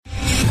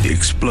The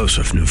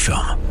explosive new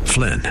film,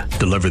 Flynn,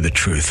 deliver the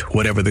truth,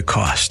 whatever the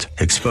cost,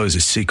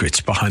 exposes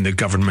secrets behind the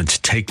government's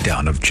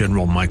takedown of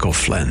General Michael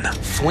Flynn.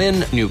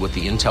 Flynn knew what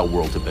the intel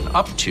world had been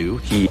up to.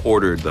 He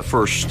ordered the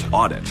first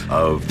audit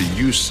of the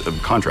use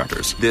of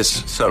contractors.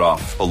 This set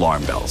off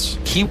alarm bells.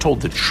 He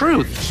told the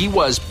truth. He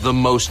was the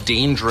most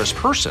dangerous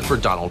person for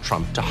Donald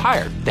Trump to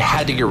hire. They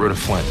had to get rid of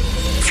Flynn.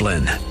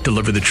 Flynn,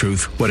 deliver the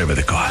truth, whatever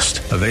the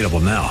cost. Available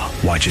now.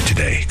 Watch it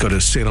today. Go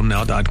to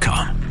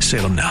salemnow.com.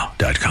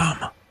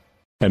 salemnow.com.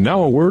 And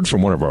now a word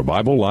from one of our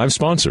Bible Live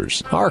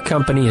sponsors. Our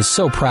company is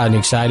so proud and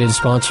excited to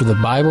sponsor the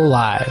Bible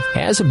Live.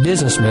 As a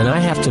businessman, I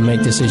have to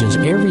make decisions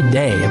every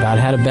day about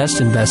how to best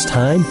invest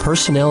time,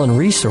 personnel, and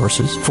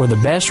resources for the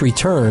best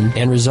return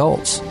and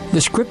results.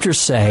 The scriptures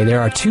say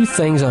there are two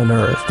things on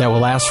earth that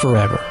will last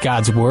forever: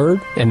 God's Word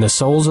and the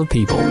souls of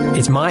people.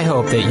 It's my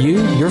hope that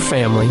you, your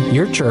family,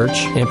 your church,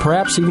 and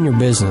perhaps even your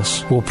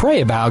business will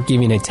pray about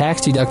giving a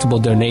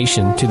tax-deductible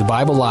donation to the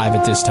Bible Live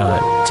at this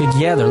time.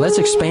 Together, let's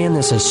expand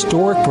this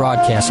historic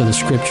broadcast of the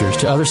Scriptures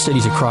to other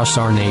cities across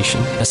our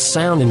nation. A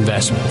sound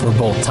investment for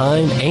both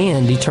time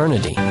and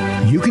eternity.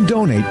 You can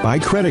donate by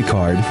credit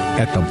card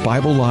at the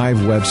Bible Live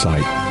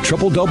website,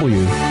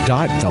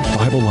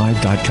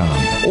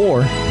 www.thebiblelive.com,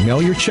 or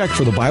mail your check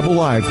for the Bible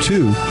Live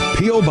to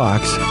P.O.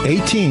 Box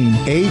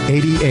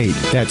 18888.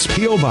 That's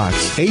P.O.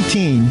 Box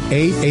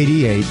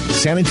 18888,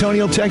 San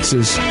Antonio,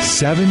 Texas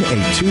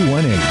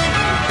 78218.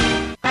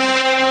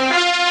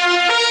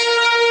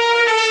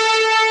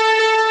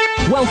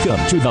 Welcome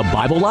to the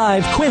Bible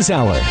Live Quiz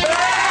Hour.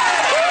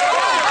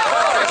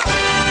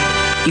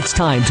 It's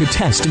time to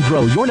test and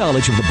grow your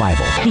knowledge of the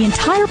Bible. The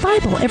entire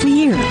Bible every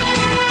year.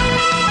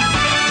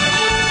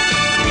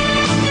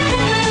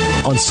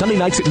 On Sunday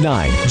nights at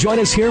 9, join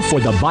us here for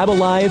the Bible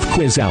Live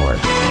Quiz Hour.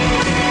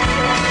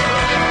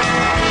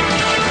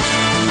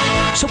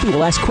 Soapy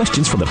will ask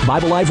questions from the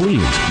Bible Live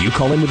leads. You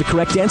call in with the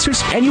correct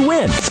answers, and you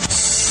win.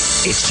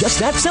 It's just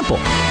that simple.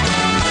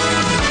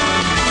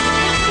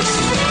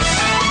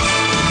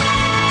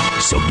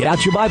 So get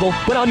out your Bible,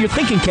 put on your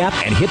thinking cap,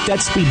 and hit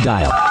that speed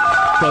dial.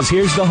 Because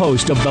here's the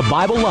host of the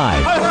Bible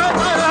Live,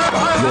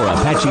 your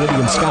Apache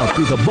Indian scout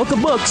through the book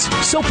of books,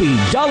 Soapy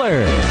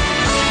Dollar.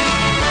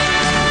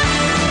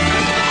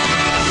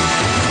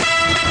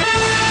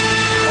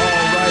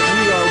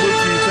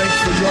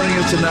 Joining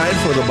us tonight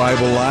for the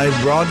Bible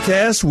Live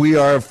broadcast. We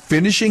are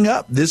finishing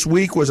up. This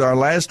week was our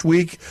last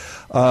week,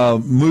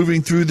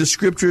 moving through the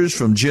scriptures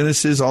from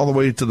Genesis all the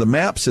way to the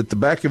maps at the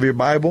back of your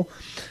Bible.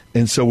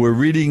 And so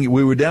we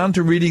were down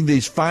to reading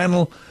these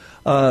final,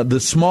 the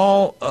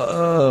small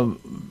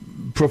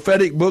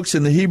prophetic books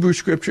in the Hebrew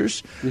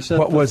scriptures. You said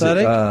what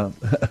pathetic? Was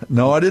it?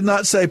 No, I did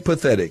not say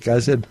pathetic.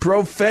 I said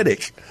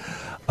prophetic.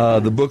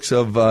 The books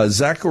of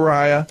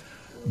Zechariah.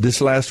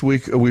 This last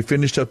week, we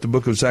finished up the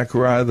book of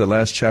Zechariah, the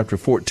last chapter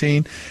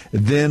 14.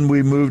 Then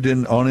we moved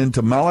on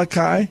into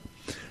Malachi,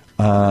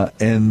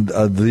 and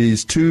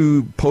these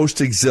two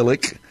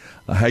post-exilic,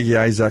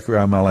 Haggai,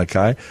 Zechariah,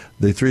 Malachi,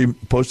 the three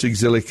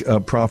post-exilic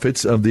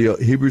prophets of the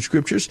Hebrew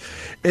Scriptures.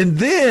 And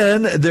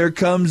then there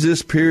comes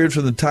this period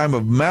from the time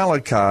of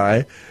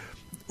Malachi.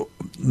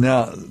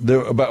 Now, there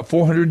are about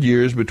 400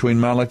 years between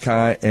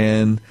Malachi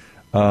and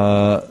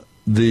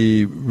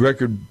the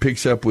record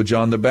picks up with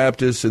John the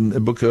Baptist in the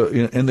book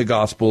in the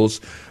Gospels,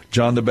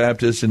 John the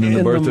Baptist, and in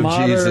the birth of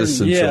Jesus, and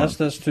so on. Yes,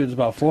 that's true. It's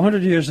about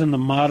 400 years in the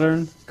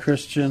modern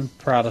Christian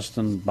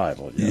Protestant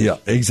Bible. Yes. Yeah,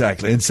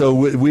 exactly. And so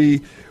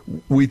we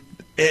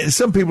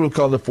some people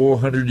call the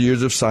 400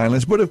 years of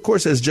silence, but of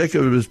course, as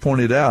Jacob has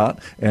pointed out,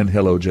 and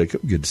hello,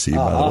 Jacob, good to see you,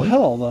 by the way.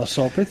 Hello,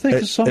 Soapy.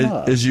 Thank you so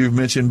much. As you've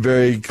mentioned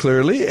very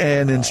clearly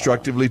and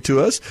instructively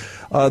to us,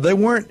 they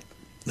weren't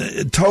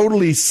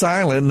totally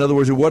silent. In other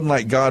words, it wasn't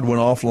like God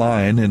went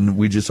offline and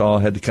we just all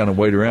had to kind of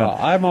wait around.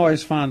 I'm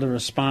always fond of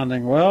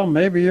responding, well,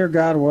 maybe your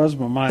God was,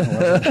 but mine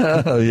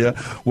wasn't. Yeah.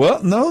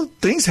 Well, no,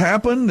 things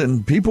happened,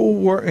 and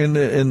people were in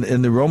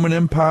the Roman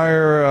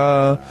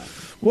Empire.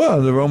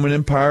 The Roman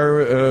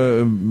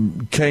Empire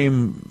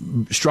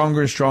came stronger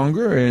and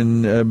stronger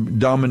and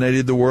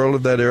dominated the world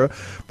of that era.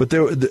 But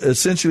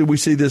essentially, we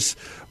see this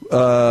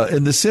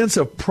in the sense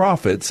of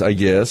prophets, I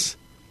guess.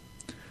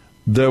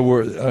 There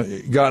were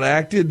God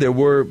acted. There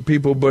were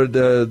people, but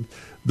at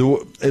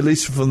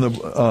least from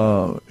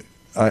the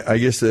I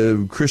guess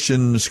the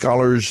Christian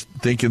scholars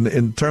think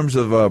in terms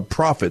of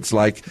prophets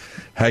like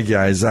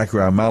Haggai,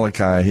 Zechariah,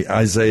 Malachi,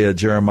 Isaiah,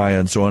 Jeremiah,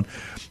 and so on,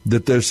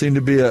 that there seemed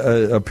to be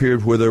a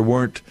period where there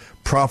weren't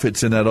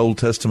prophets in that Old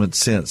Testament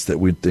sense that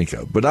we'd think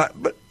of. But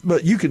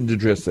you can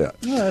address that.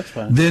 Yeah, that's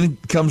fine. Then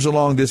comes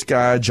along this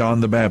guy, John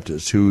the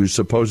Baptist, who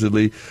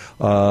supposedly,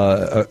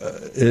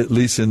 at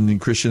least in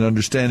Christian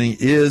understanding,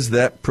 is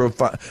that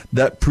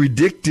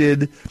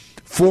predicted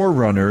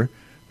forerunner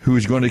who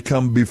is going to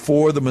come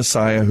before the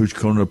Messiah, who's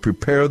going to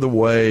prepare the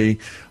way,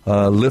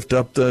 lift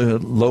up the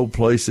low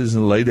places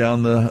and lay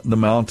down the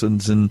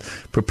mountains and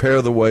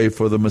prepare the way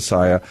for the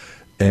Messiah.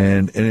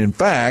 And in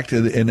fact,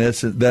 in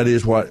essence, that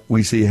is what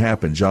we see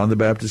happen. John the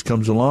Baptist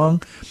comes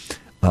along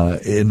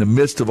in the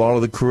midst of all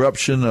of the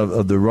corruption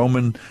of the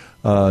Roman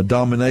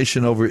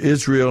domination over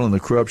Israel and the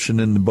corruption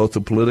in both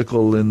the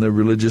political and the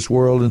religious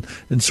world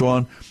and so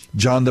on.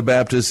 John the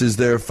Baptist is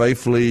there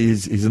faithfully.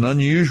 He's an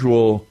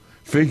unusual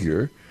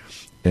figure,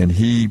 and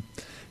he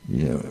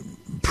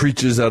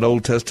preaches that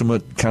Old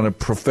Testament kind of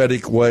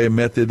prophetic way,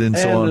 method, and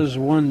so on. And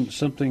there's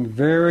something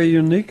very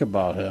unique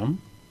about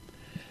him.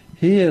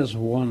 He is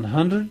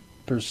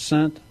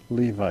 100%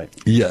 Levite.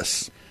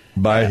 Yes,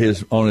 on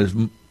his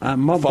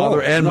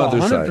father and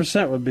mother's side.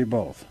 100% would be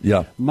both.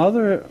 Yeah.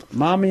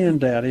 Mommy and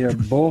Daddy are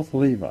both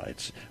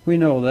Levites. We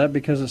know that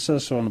because it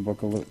says so in the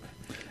book of Luke.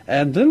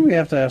 And then we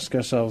have to ask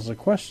ourselves the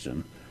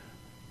question,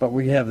 but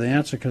we have the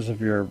answer because of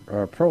your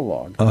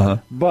prologue. Uh-huh.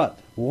 But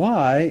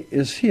why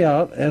is he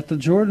out at the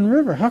Jordan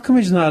River? How come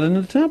he's not in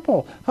the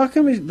temple? How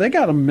come they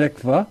got a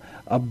mikvah,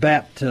 a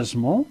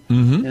baptismal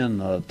in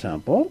the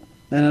temple,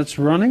 and it's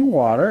running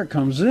water. It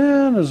comes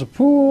in, there's a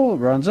pool, it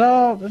runs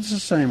out. It's the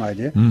same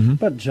idea.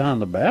 But John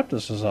the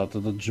Baptist is out to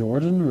the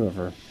Jordan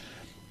River.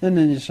 And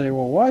then you say,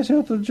 well, why is he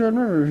out to the Jordan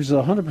River? He's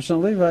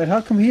 100% Levite.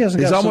 How come he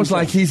hasn't got It's almost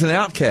like he's an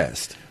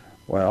outcast.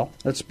 Well,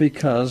 it's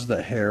because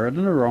the Herod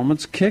and the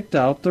Romans kicked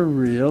out the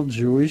real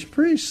Jewish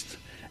priest,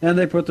 and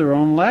they put their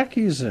own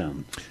lackeys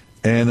in.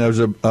 And there's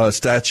a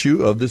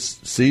statue of this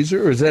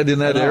Caesar? Or is that in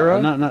that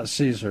era? Not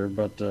Caesar,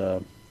 but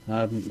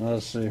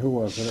let's see, who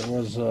was it? It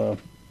was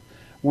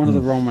one of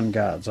the Roman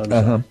gods.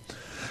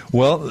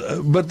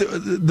 Well, but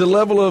the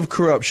level of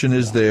corruption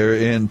is there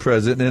and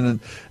present,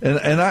 and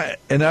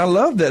I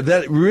love that.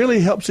 That really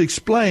helps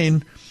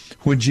explain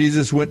when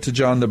Jesus went to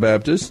John the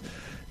Baptist.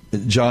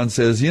 John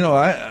says,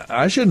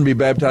 I shouldn't be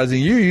baptizing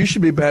you. You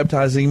should be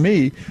baptizing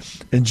me.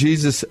 And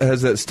Jesus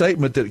has that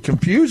statement that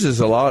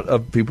confuses a lot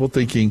of people,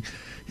 thinking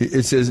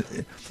it says,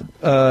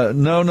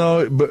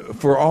 no, but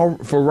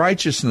for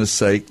righteousness'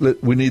 sake,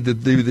 we need to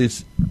do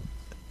this.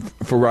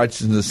 For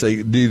righteousness'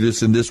 sake, do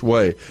this in this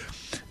way.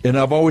 And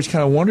I've always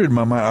kind of wondered in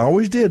my mind. I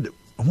always did.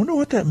 I wonder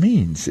what that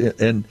means.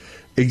 And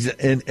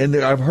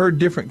I've heard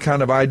different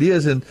kind of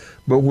ideas.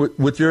 But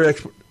with your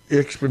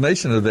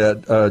explanation of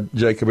that,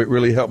 Jacob, it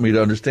really helped me to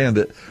understand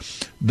that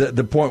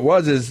the point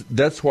is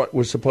that's what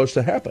was supposed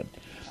to happen.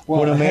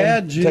 Well, when a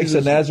man takes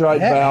a Nazirite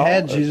vow,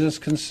 had Jesus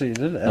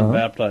conceded and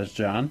baptized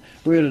John,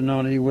 we would have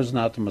known he was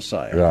not the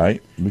Messiah,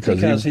 right?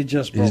 Because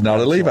he's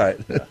not a Levite.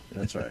 Yeah,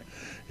 that's right.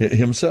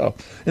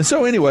 Himself. And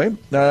so anyway,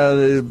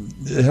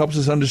 it helps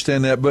us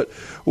understand that. But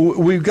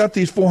we've got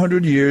these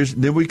 400 years.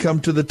 Then we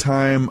come to the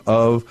time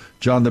of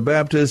John the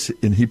Baptist,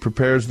 and he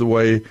prepares the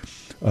way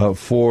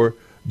for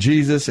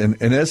Jesus. And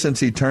in essence,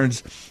 he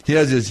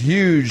has this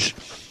huge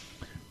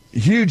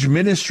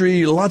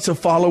ministry, lots of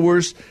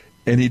followers,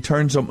 and he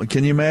turns them.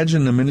 Can you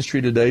imagine the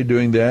ministry today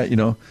doing that?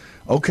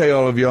 Okay,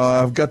 all of y'all,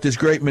 I've got this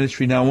great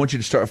ministry now. I want you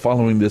to start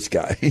following this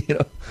guy.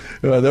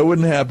 That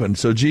wouldn't happen.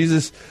 So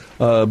Jesus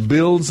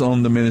builds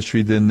on the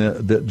ministry then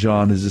that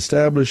John has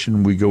established,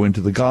 and we go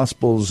into the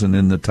Gospels, and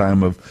in the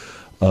time of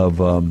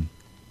the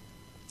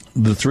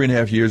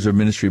 3.5 years of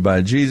ministry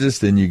by Jesus,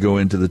 then you go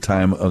into the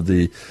time of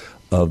the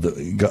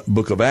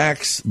book of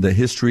Acts, the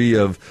history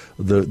of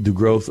the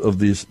growth of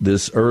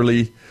this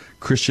early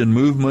Christian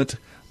movement,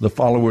 the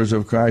followers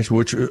of Christ,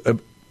 which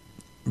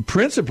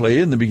principally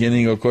in the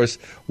beginning, of course,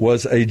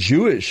 was a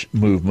Jewish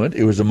movement.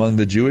 It was among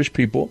the Jewish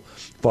people,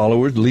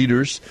 followers,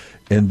 leaders,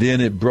 and then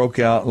it broke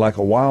out like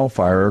a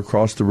wildfire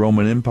across the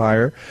Roman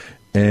Empire,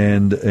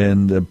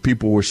 and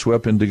people were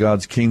swept into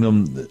God's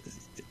kingdom,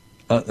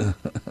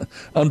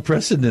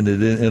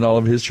 unprecedented in all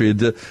of history.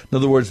 In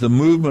other words, the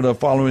movement of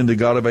following the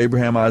God of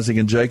Abraham, Isaac,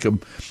 and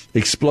Jacob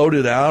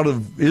exploded out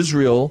of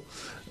Israel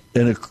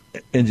in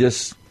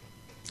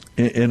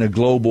a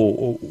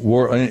global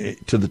war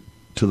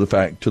to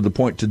the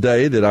point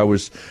today that I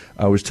was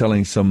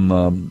telling some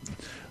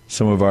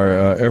of our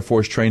Air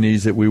Force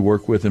trainees that we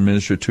work with and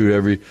minister to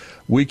every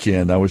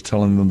weekend. I was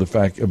telling them the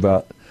fact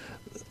about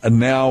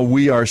now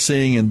we are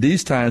seeing in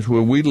these times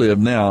where we live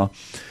now,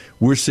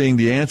 we're seeing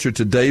the answer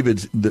to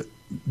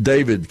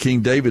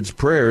King David's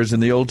prayers in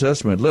the Old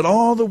Testament. Let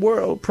all the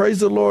world praise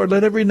the Lord.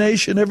 Let every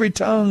nation, every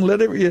tongue,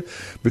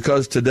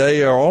 because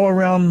today are all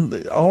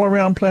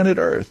around planet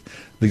Earth,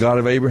 the God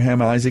of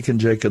Abraham, Isaac, and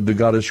Jacob, the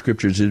God of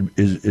Scriptures,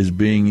 is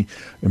being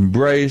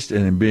embraced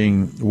and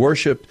being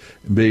worshipped,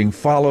 and being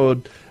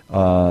followed,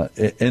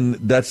 and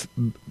that's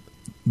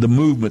the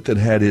movement that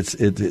had its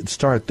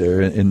start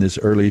there in this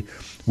early,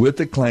 with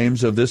the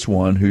claims of this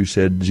one who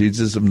said,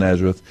 Jesus of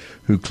Nazareth,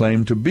 who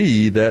claimed to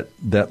be that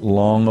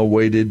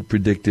long-awaited,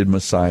 predicted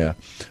Messiah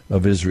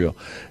of Israel.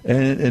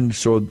 And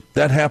so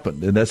that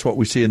happened, and that's what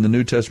we see in the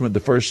New Testament. The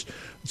first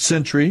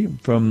century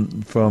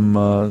from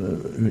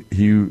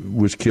he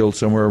was killed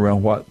somewhere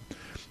around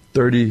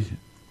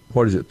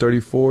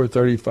 34,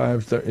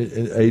 35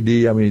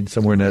 A.D., I mean,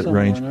 somewhere in that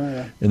range,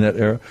 in that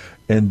era.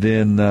 And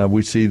then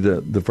we see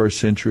the first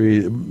century.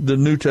 The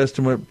New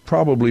Testament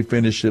probably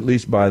finished at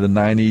least by the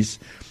 90s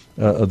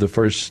of the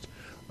first,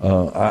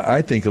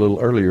 I think a little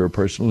earlier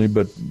personally,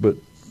 but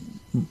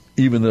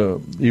even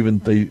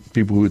the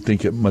people who would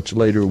think it much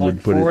later like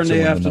would put 4 it in the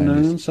somewhere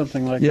afternoon, 90s.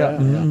 something like Yeah,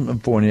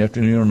 that. 4 in the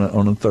afternoon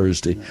on a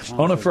Thursday,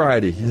 on a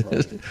Friday.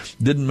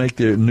 Didn't make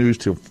the news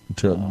to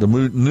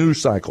the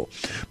news cycle.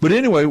 But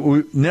anyway,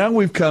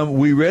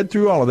 we read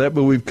through all of that,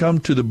 but we've come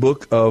to the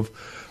book of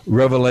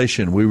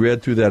Revelation. We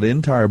read through that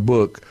entire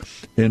book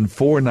in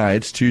 4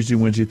 nights, Tuesday,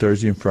 Wednesday,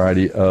 Thursday, and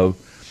Friday of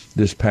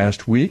this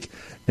past week.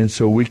 And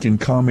so we can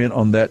comment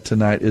on that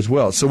tonight as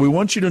well. So we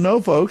want you to know,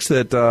 folks,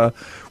 that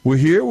we're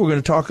here. We're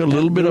going to talk a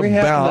little bit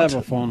about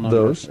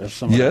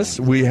those. Yes,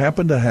 we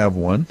happen to have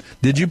one.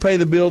 Did you pay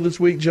the bill this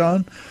week,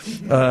 John?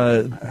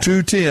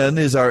 210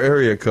 is our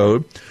area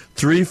code,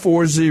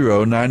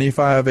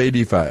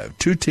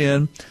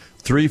 340-9585.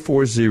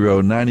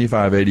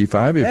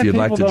 210-340-9585 if you'd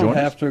like to join us. People don't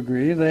have to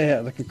agree.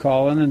 They could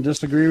call in and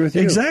disagree with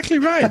you. Exactly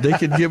right. They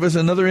could give us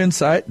another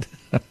insight,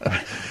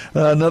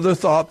 another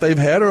thought they've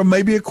had, or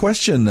maybe a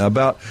question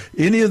about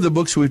any of the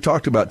books we've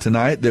talked about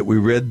tonight that we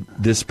read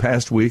this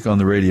past week on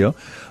the radio.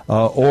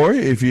 Or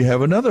if you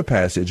have another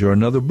passage or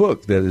another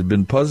book that has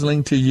been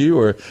puzzling to you,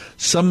 or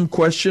some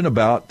question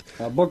about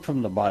a book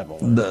from the Bible.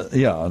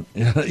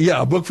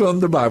 A book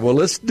from the Bible.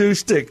 Let's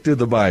stick to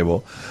the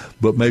Bible.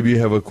 But maybe you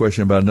have a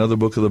question about another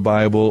book of the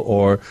Bible,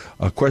 or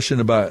a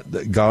question about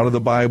the God of the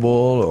Bible,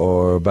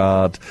 or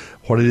about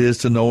what it is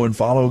to know and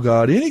follow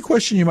God. Any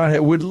question you might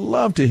have, we'd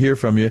love to hear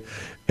from you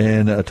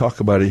and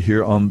talk about it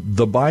here on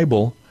The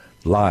Bible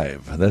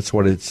Live. That's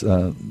what it's,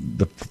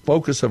 the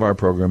focus of our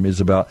program is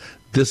about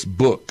this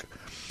book.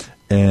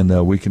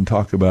 And we can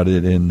talk about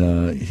it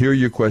and hear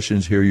your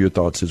questions, hear your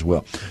thoughts as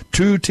well.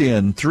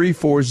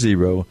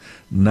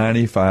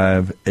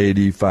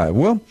 210-340-9585.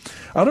 Well,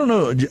 I don't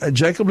know,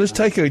 Jacob, let's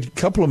take a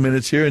couple of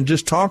minutes here and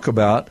just talk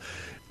about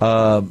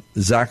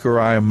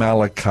Zechariah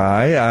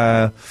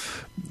Malachi.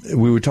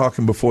 We were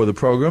talking before the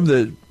program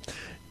that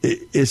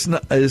it's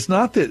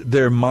not that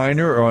they're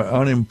minor or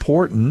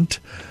unimportant.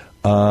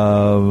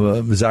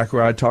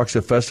 Zechariah talks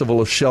a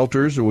festival of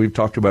shelters that we've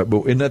talked about,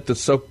 but isn't that the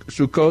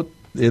Sukkot?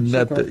 Isn't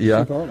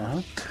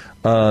that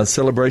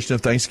celebration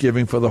of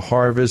Thanksgiving for the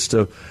harvest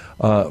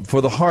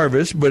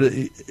but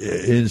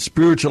in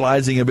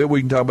spiritualizing a bit,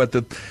 we can talk about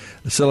the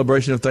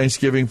celebration of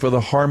Thanksgiving for the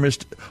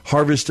harvest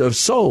of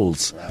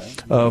souls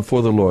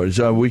for the Lord.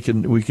 So we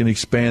can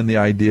expand the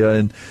idea,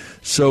 and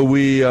so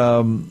we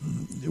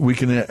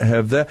can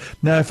have that.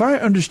 Now, if I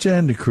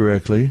understand it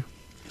correctly,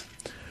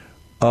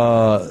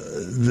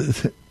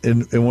 and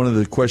one of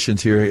the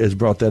questions here has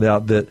brought that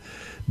out,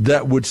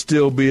 that would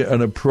still be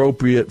an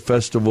appropriate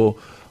festival,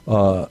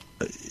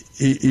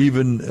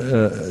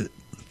 even.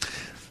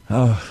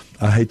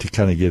 I hate to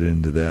kind of get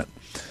into that.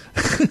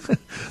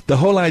 The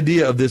whole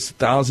idea of this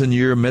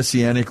 1,000-year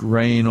messianic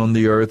reign on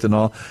the earth and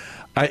all,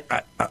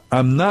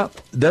 I'm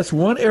not. That's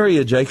one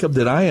area, Jacob,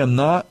 that I am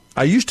not.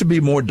 I used to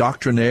be more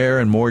doctrinaire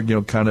and more,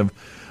 kind of.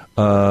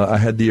 I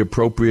had the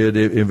appropriate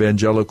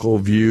evangelical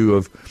view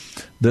of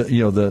the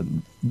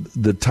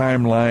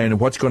timeline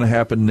of what's going to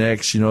happen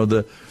next.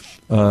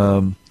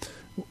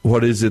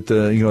 What is it?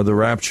 The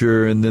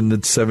rapture, and then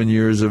the 7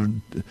 years of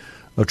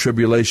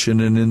tribulation,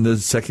 and then the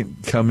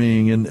second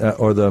coming, and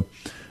or the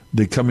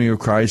coming of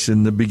Christ,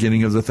 and the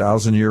beginning of the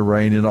 1,000-year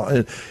reign, and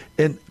all.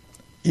 And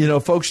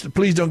folks,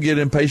 please don't get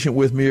impatient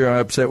with me or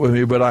upset with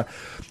me, but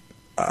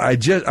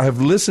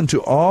I've listened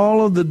to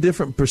all of the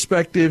different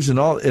perspectives and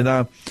all,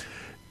 and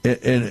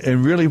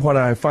really what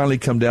I finally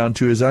come down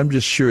to is I'm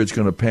just sure it's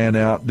going to pan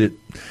out that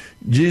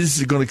Jesus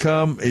is going to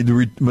come,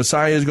 the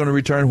Messiah is going to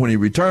return when he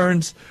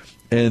returns,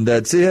 and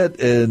that's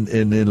it,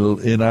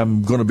 and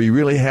I'm going to be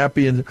really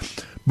happy.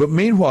 But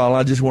meanwhile,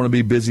 I just want to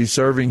be busy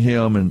serving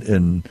him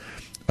and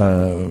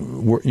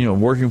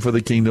working for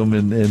the kingdom,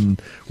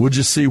 and we'll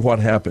just see what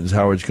happens,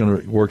 how it's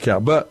going to work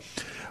out. But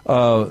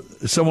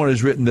someone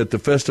has written that the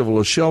Festival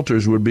of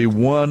Shelters would be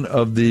one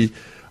of the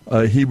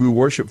Hebrew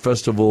worship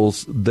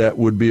festivals that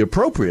would be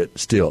appropriate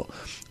still,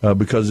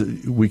 because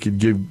we could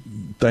give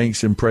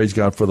thanks and praise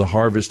God for the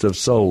harvest of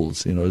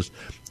souls, as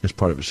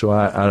part of it. So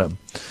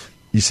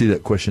you see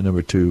that question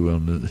number 2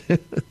 on the.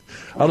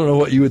 I don't know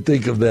what you would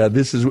think of that.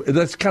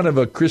 That's kind of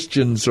a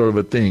Christian sort of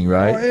a thing,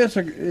 right?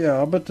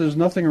 Well, but there's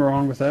nothing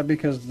wrong with that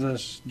because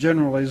this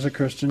generally is a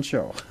Christian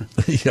show.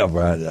 Yeah,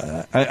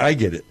 right. I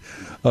get it,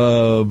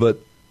 but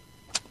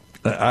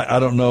I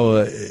don't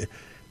know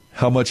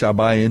how much I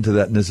buy into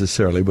that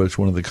necessarily. But it's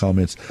one of the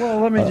comments. Well,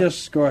 let me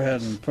just go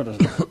ahead and put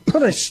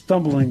a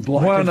stumbling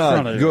block. Why in not?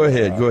 Front of you. Go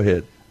ahead. Go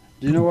ahead.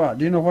 Do you know what?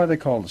 Do you know why they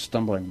call it a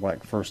stumbling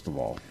block? First of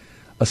all.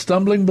 A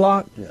stumbling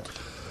block? Yeah.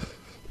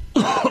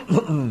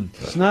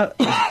 It's not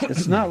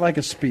like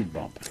a speed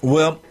bump.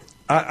 Well,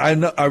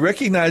 I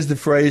recognize the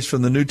phrase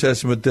from the New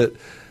Testament that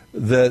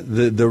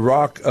the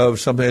rock of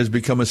something has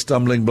become a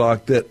stumbling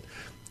block. That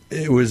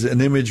it was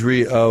an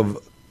imagery of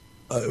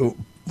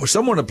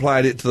someone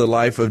applied it to the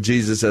life of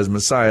Jesus as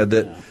Messiah.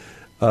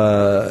 But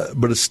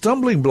a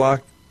stumbling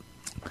block.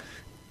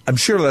 I'm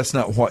sure that's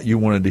not what you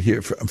wanted to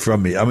hear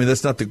from me. I mean,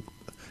 that's not the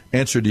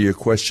answer to your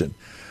question.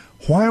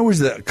 Why was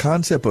that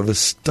concept of a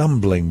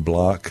stumbling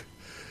block?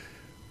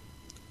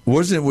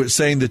 Wasn't it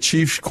saying the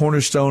chief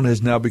cornerstone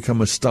has now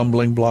become a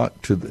stumbling block?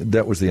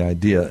 That was the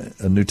idea,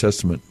 a New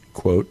Testament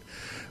quote.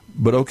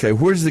 But okay,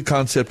 where's the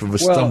concept of a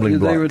stumbling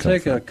block? They would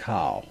take a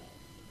cow,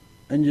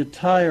 and you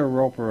tie a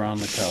rope around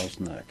the cow's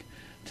neck.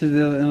 To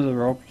the other end of the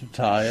rope, to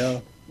tie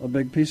a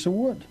big piece of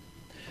wood.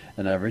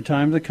 And every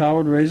time the cow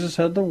would raise its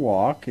head to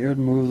walk, it would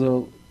move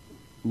the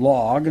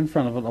log in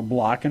front of it, a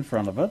block in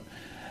front of it.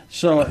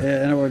 So,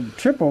 and it would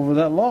trip over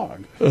that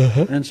log.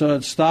 And so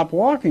it'd stop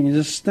walking and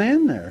just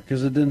stand there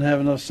because it didn't have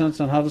enough sense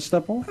on how to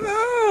step over.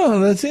 Oh,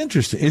 that's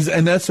interesting.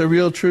 And that's a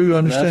real true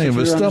understanding of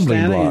a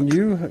stumbling block. And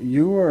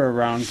you were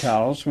around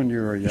cows when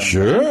you were young.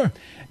 Sure.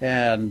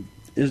 And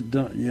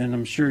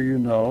I'm sure you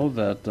know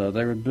that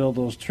they would build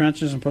those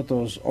trenches and put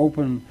those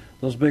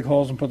big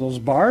holes and put those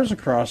bars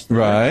across them.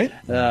 Right.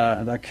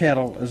 The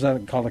cattle, is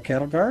that called a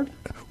cattle guard?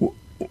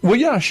 Well,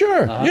 yeah,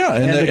 sure. Yeah,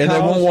 and they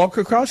won't walk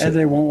across it. And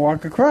they won't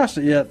walk across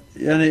it. Yet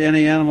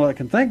any animal that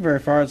can think very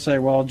far would say,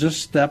 well,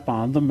 just step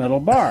on the middle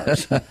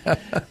bars. But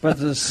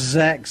the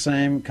exact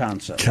same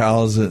concept.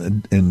 Cows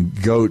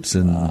and goats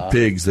and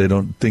pigs, they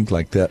don't think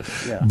like that.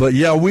 Yeah. But,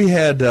 yeah, we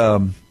had...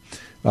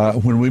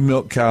 when we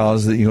milked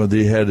cows,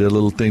 they had a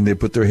little thing they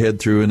put their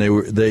head through, and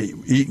they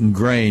eating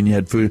grain. You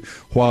had food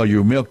while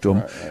you milked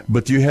them, right.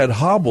 But you had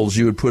hobbles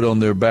you would put on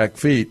their back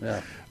feet,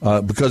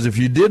 because if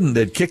you didn't,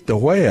 they'd kick the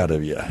way out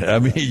of you. I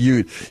mean,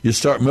 you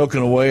start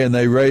milking away, and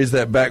they raise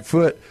that back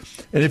foot.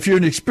 And if you're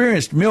an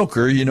experienced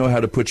milker, you know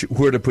how to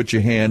where to put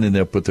your hand, and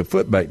they'll put the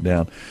foot back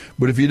down.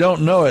 But if you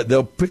don't know it,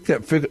 they'll pick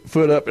that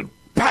foot up and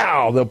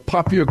pow! They'll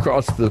pop you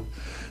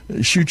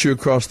shoot you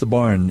across the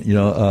barn.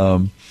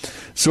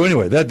 So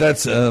anyway,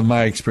 that's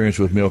my experience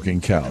with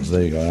milking cows.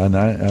 There you go. And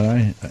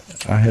I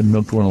had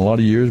milked one a lot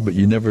of years, but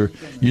you never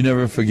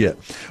forget.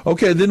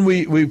 Okay, then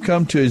we've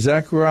come to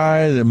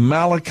Zechariah, the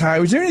Malachi.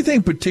 Was there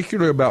anything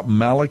particular about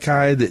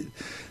Malachi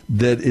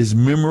that is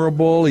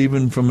memorable,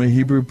 even from a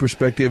Hebrew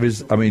perspective?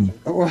 I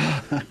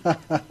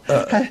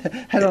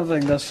don't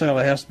think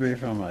necessarily has to be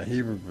from a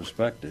Hebrew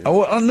perspective.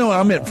 Oh, no,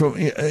 I meant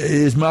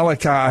is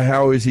Malachi,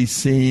 how is he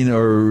seen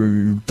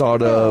or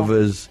thought of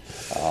as?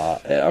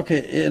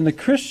 Okay, in the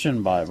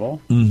Christian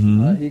Bible,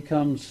 he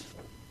comes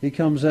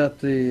at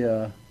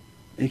the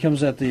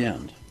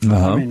end.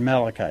 I mean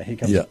Malachi. He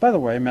comes. Yeah. By the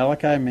way,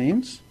 Malachi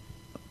means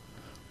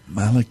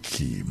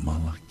Malachi.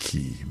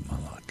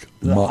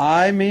 The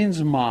I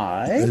means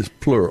my. It's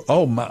plural.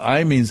 Oh,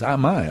 I means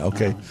my.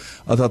 Okay.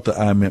 I thought the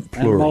I meant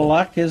plural. And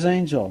Malak is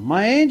angel.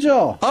 My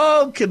angel.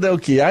 Okie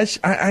dokie.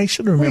 I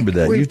should have remembered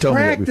that. You told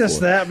me that before. We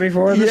practiced that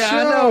before the show. Yeah,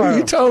 I know.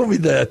 You told me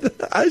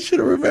that. I should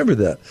have remembered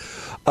that.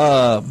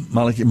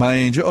 Malachi, my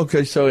angel.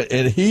 Okay, so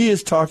and he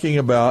is talking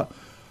about.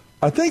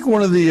 I think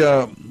one of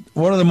the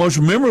most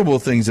memorable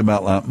things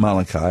about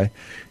Malachi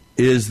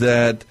is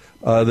that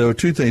there were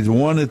two things.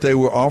 One, that they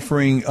were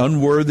offering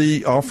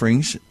unworthy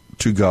offerings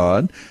to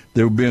God.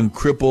 They were being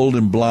crippled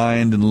and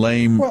blind and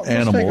lame animals.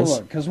 Let's take a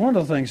look, because one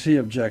of the things he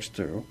objects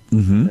to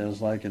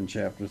is like in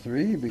chapter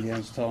 3, he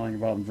begins telling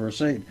about in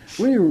verse 8,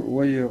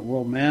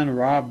 will man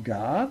rob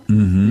God?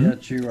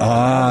 Yet you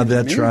are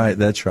that's me? Right,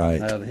 that's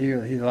right.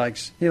 He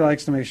likes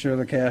to make sure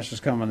the cash is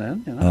coming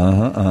in,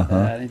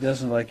 and he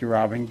doesn't like you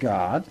robbing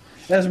God.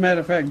 As a matter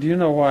of fact, do you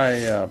know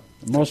why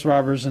most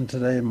robbers in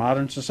today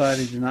modern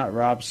society do not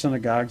rob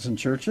synagogues and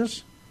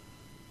churches?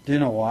 Do you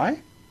know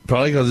why?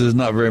 Probably because there's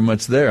not very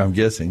much there, I'm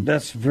guessing.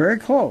 That's very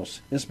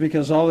close. It's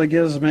because all they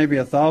get is maybe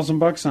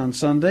 $1,000 on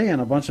Sunday and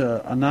a bunch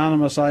of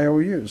anonymous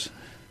IOUs.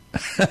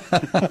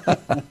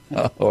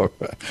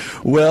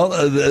 Well,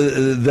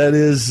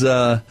 that's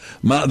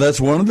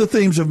one of the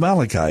themes of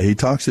Malachi. He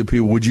talks to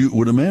people.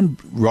 Would a man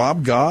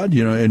rob God?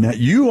 And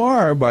you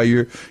are by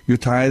your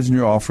tithes and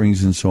your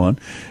offerings and so on.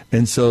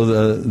 And so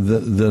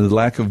the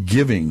lack of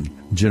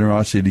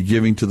generosity,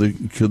 giving to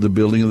the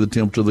building of the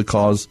temple, to the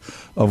cause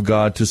of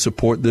God, to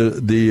support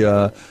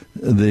the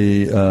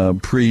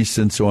priests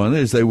and so on,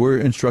 as they were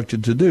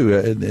instructed to do,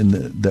 and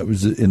that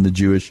was in the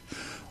Jewish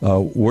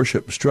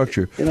worship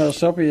structure.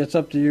 Soapy, it's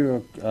up to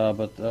you,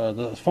 but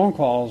the phone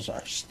calls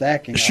are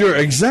stacking up. Sure,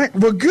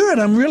 exactly. Well, good.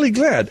 I'm really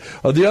glad.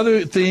 The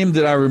other theme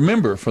that I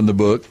remember from the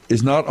book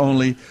is not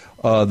only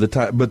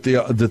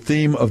the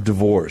theme of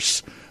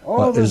divorce.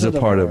 Is a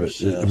part of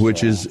it,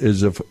 which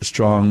is a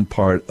strong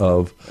part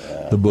of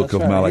the book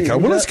of Malachi.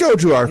 Let's go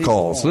to our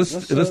calls.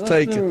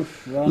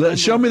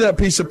 Show me that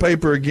piece of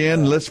paper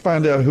again. Let's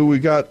find out who we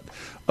got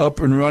up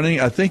and running.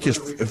 I think it's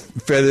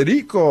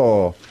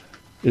Federico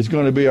is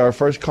going to be our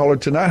first caller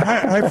tonight.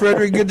 Hi,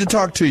 Frederick. Good to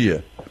talk to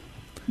you.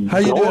 How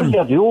you doing?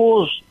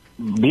 Dios.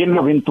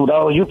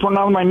 Bienaventurado. You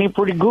pronounce my name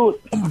pretty good.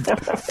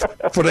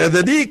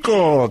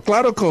 Federico,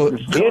 claro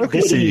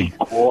que sí.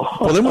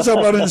 Podemos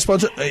hablar en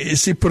español.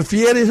 Si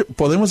prefieres,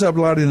 podemos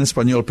hablar en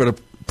español, pero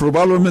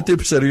probablemente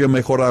sería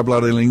mejor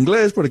hablar en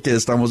inglés porque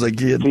estamos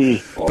aquí.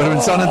 Pero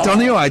en San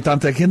Antonio hay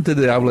tanta gente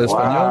que habla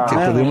español que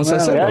podemos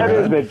hacerlo. That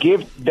is the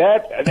gift.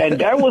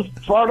 That was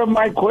part of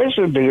my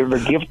question, the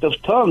gift of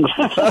tongues.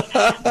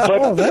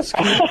 But that's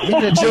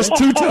good. Just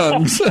two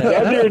tongues.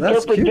 That's your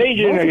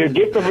interpretation, your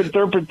gift of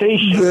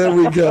interpretation. There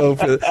we go.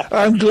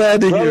 I'm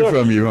glad to hear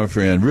from you, my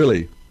friend,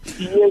 really.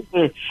 Yes,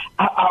 sir.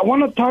 I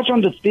want to touch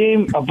on the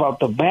theme about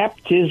the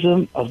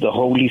baptism of the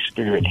Holy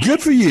Spirit.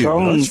 Good for you.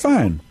 That's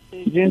fine.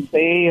 Didn't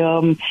say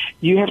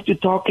you have to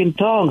talk in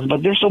tongues,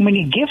 but there's so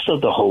many gifts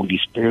of the Holy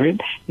Spirit.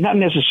 Not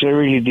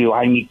necessarily do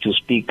I need to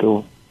speak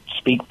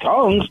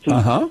tongues.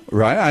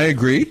 Right. I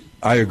agree.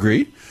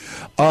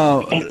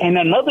 And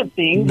another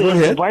thing,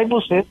 the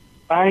Bible says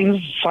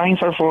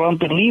signs are for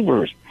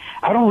unbelievers.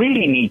 I don't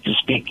really need to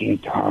speak in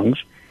tongues,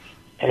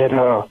 and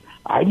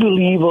I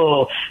believe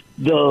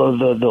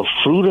the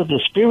fruit of the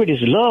Spirit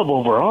is love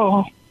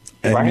overall.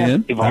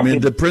 Amen. I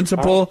mean, the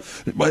principle,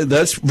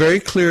 that's very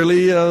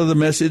clearly the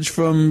message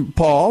from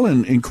Paul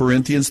in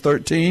Corinthians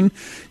 13.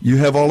 You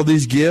have all of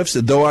these gifts.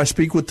 Though I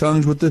speak with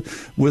tongues, with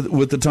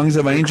the tongues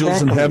of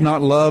angels, and have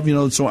not love,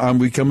 so I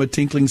become a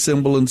tinkling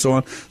cymbal and so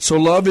on. So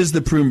love is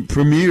the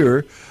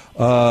premier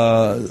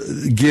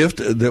gift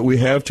that we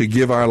have to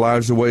give our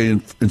lives away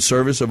in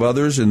service of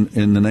others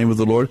in the name of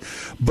the Lord.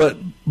 But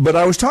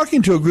I was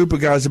talking to a group of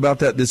guys about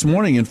that this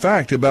morning, in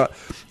fact, about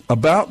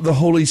the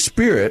Holy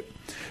Spirit.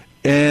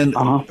 And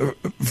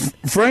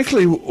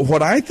frankly,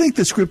 what I think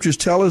the Scriptures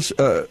tell us,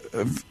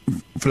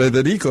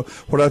 Federico,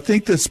 what I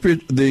think the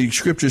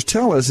Scriptures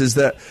tell us is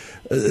that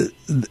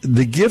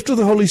the gift of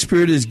the Holy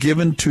Spirit is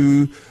given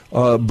to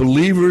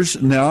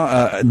believers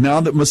now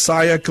that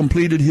Messiah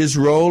completed his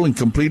role and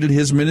completed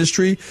his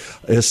ministry,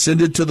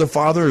 ascended to the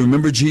Father.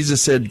 Remember,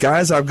 Jesus said,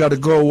 guys, I've got to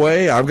go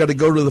away. I've got to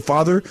go to the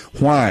Father.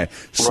 Why?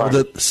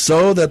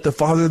 So that the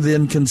Father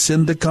then can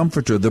send the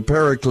Comforter, the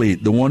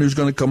Paraclete, the one who's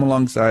going to come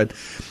alongside.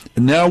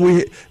 And now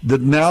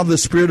the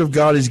Spirit of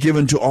God is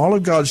given to all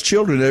of God's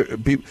children,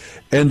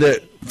 and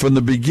that from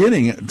the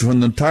beginning, from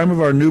the time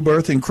of our new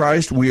birth in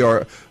Christ, we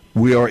are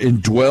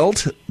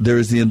indwelt. There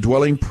is the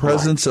indwelling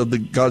presence of the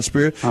God's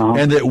Spirit,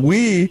 and that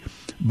we,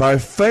 by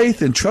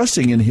faith and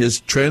trusting in His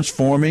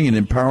transforming and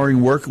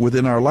empowering work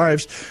within our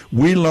lives,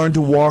 we learn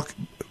to walk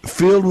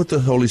filled with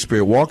the Holy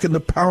Spirit, walk in the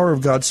power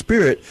of God's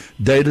Spirit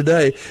day to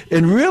day.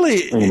 And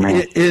really,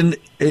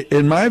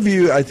 in my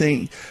view, I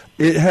think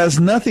it has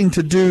nothing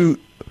to do,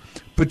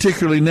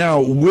 particularly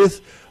now,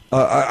 with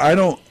I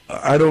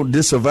don't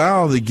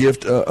disavow the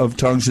gift of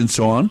tongues and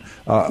so on.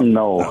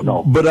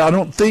 No. But I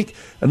don't think,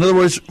 in other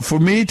words, for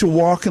me to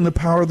walk in the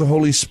power of the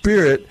Holy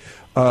Spirit,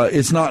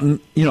 it's not,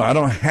 I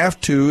don't have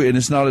to, and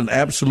it's not an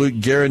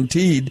absolute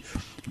guaranteed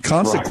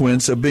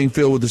consequence of being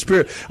filled with the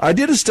Spirit. I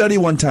did a study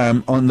one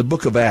time on the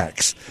book of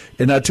Acts,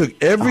 and I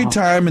took every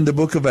time in the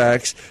book of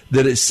Acts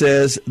that it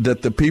says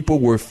that the people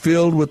were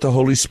filled with the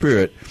Holy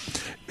Spirit,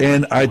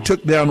 and I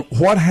took down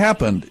what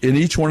happened in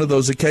each one of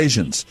those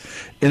occasions.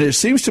 And it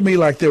seems to me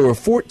like there were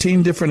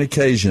 14 different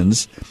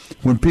occasions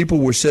when people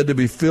were said to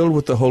be filled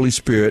with the Holy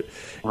Spirit.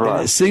 Right.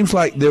 And it seems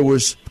like there were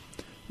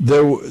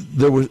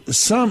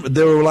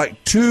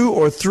like 2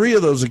 or 3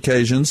 of those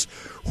occasions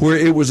where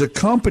it was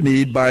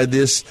accompanied by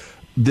this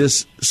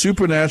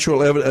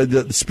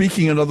supernatural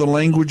speaking another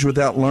language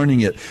without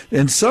learning it,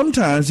 and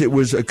sometimes it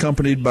was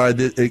accompanied by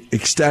the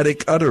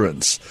ecstatic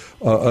utterance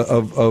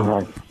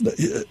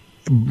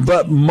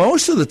But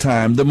most of the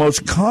time, the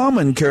most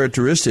common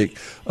characteristic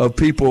of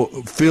people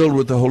filled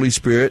with the Holy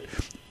Spirit,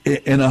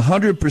 in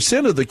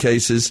 100% of the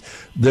cases,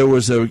 there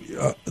was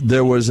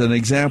an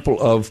example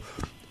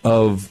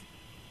of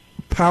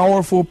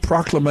powerful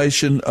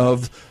proclamation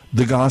of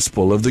the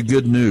gospel, of the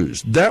good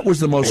news. That was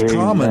the most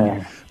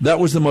common. That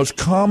was the most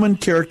common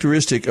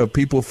characteristic of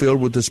people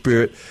filled with the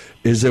Spirit.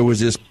 Is there was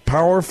this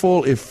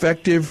powerful,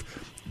 effective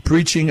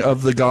preaching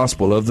of the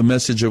gospel, of the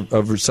message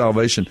of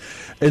salvation.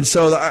 And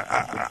so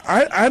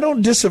I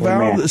don't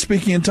disavow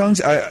speaking in tongues.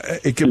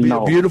 It can be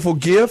a beautiful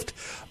gift,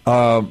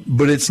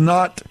 but it's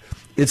not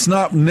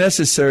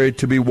necessary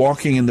to be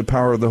walking in the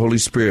power of the Holy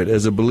Spirit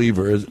as a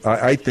believer,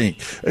 I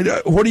think.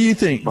 What do you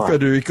think,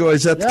 Federico?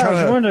 Is that kind of...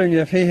 I was wondering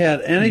if he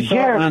had any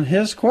thought on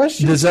his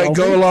question. Does that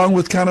go along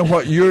with kind of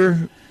what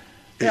you're...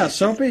 Yeah,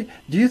 Soapy,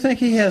 do you think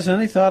he has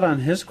any thought on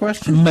his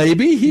question?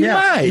 Maybe he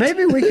might.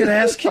 Maybe we could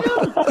ask him.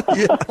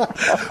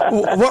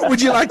 What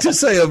would you like to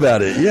say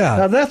about it? Yeah.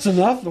 Now, that's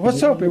enough.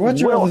 Soapy,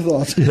 what's your other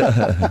thoughts?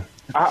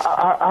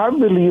 I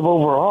believe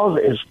overall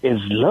is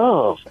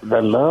love.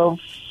 The love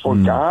for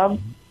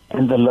God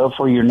and the love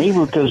for your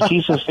neighbor, because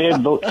Jesus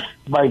said,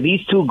 by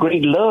these two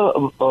great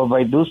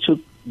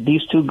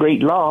these two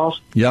great laws,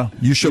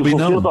 you shall be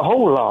known. Fulfill the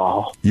whole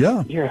law.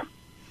 Yeah.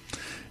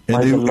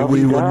 And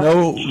we will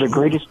know the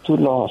greatest two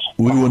laws.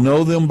 We will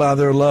know them by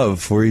their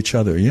love for each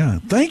other. Yeah,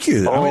 thank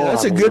you. I mean,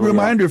 that's a good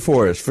reminder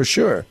for us, for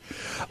sure.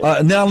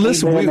 Now,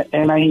 listen,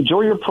 and I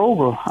enjoy your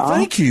program.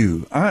 Thank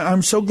you.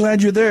 I'm so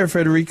glad you're there,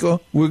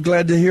 Federico. We're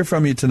glad to hear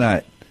from you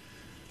tonight.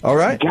 All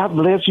right. God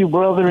bless you,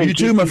 brother. And you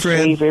too, my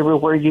friend. Safe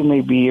everywhere you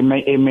may be. And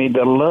may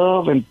the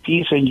love and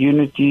peace and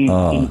unity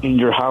in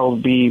your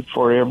house be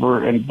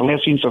forever, and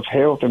blessings of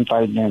health and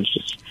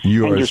finances.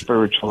 You are your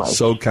spiritual life.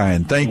 So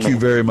kind. Thank you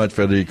very much,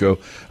 Federico.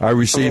 I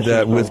received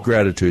that with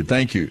gratitude.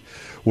 Thank you.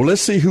 Well,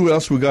 let's see who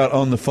else we got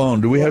on the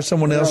phone. Do we have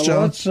someone else,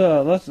 John?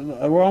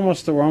 We're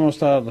almost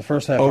out of the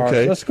first half hour.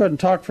 So let's go ahead and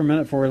talk for a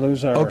minute before we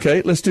lose our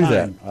let's do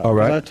time. that. All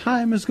right. Our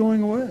time is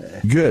going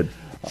away. Good.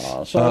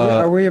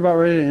 Are we about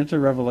ready to enter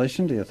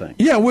Revelation, do you think?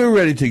 Yeah, we're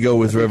ready to go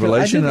with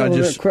Revelation.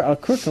 I'll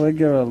quickly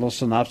give a little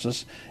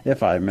synopsis,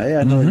 if I may.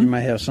 I know you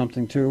may have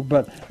something too,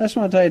 but I just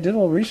want to tell you, I did a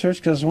little research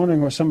because I was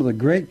wondering what some of the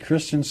great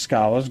Christian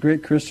scholars,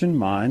 great Christian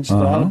minds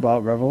thought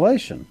about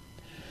Revelation.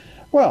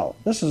 Well,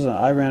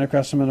 I ran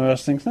across some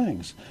interesting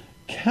things.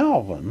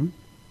 Calvin,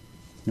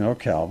 he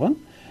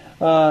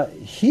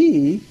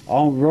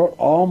wrote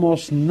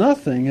almost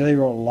nothing. They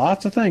wrote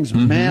lots of things,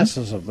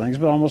 masses of things,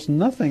 but almost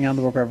nothing on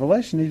the book of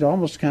Revelation. He'd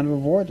almost kind of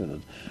avoided it.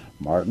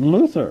 Martin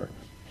Luther,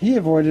 he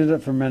avoided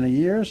it for many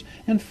years,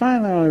 and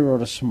finally only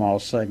wrote a small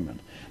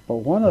segment.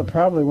 But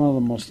probably one of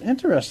the most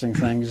interesting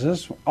things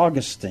is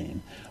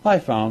Augustine. I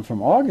found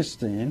from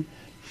Augustine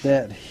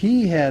that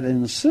he had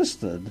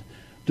insisted,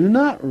 do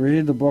not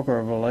read the book of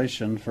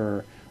Revelation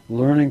for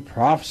learning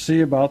prophecy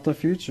about the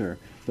future,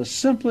 but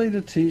simply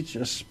to teach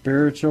a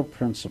spiritual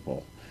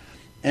principle.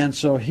 And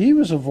so he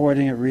was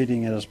avoiding it,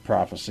 reading it as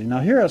prophecy. Now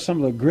here are some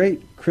of the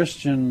great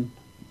Christian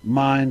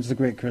minds, the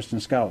great Christian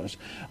scholars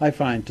I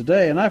find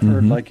today, and I've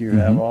heard, like you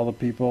have, all the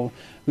people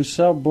who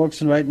sell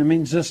books and write, and it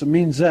means this, it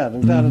means that,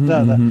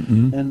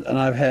 and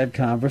I've had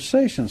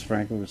conversations,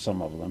 frankly, with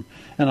some of them,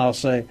 and I'll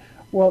say,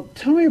 well,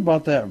 tell me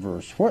about that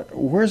verse.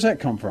 Where's that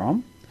come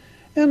from?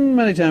 And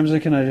many times they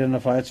can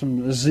identify it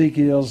from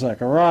Ezekiel,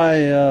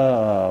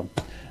 Zechariah,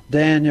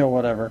 Daniel,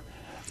 whatever.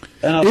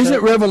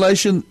 Isn't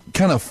Revelation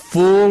kind of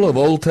full of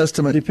Old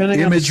Testament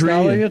depending imagery? On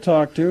the scholar you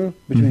talk to,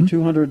 between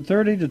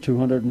 230 to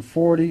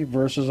 240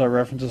 verses are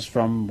references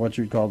from what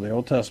you'd call the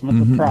Old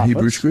Testament, the prophets.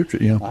 Hebrew Scripture,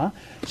 yeah.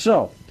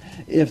 So,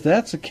 if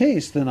that's the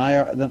case, then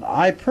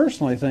I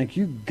personally think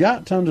you've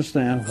got to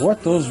understand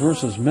what those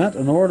verses meant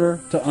in order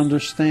to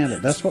understand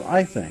it. That's what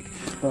I think.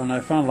 But when I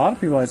found a lot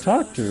of people I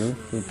talked to,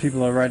 the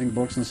people that are writing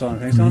books and so on,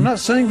 things, I'm not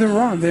saying they're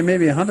wrong. They may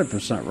be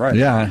 100% right.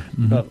 Yeah.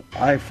 But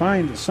I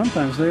find that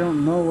sometimes they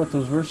don't know what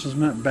those verses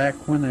meant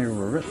back when they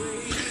were written.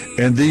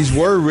 And these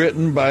were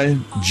written by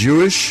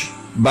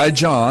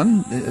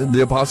John,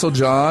 the Apostle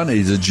John.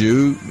 He's a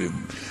Jew.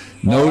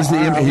 He knows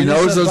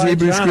those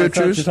Hebrew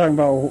Scriptures. You're talking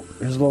about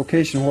his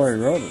location where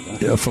he wrote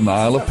it. Yeah, from the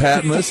Isle of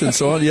Patmos and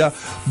so on. Yeah,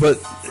 but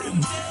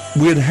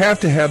we'd have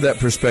to have that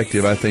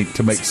perspective, I think,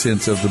 to make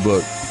sense of the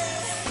book.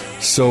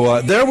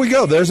 So there we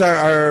go. There's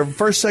our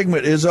first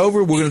segment is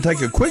over. We're going to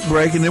take a quick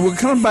break, and then we'll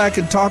come back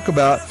and talk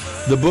about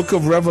the book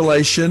of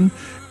Revelation.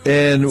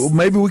 And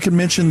maybe we can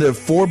mention the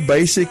 4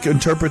 basic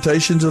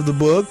interpretations of the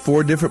book,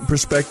 4 different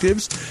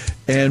perspectives,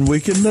 and we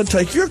can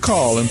take your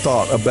call and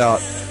thought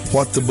about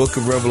what the book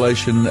of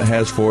Revelation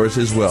has for us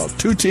as well.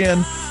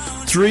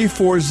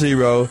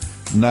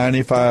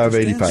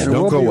 210-340-9585.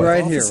 Don't go away.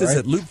 Right here, Offices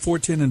at Loop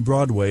 410 and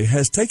Broadway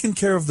has taken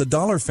care of the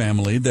Dollar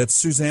family, that's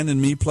Suzanne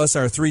and me plus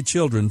our 3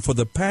 children, for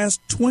the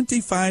past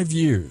 25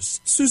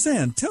 years.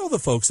 Suzanne, tell the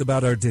folks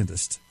about our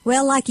dentist.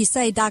 Well, like you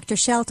say, Dr.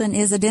 Shelton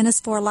is a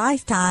dentist for a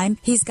lifetime.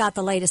 He's got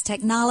the latest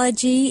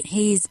technology.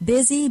 He's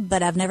busy,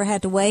 but I've never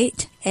had to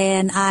wait.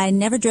 And I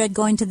never dread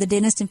going to the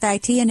dentist. In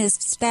fact, he and his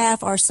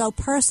staff are so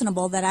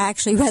personable that I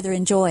actually rather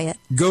enjoy it.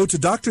 Go to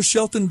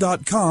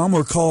drshelton.com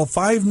or call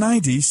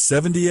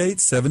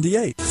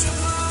 590-7878.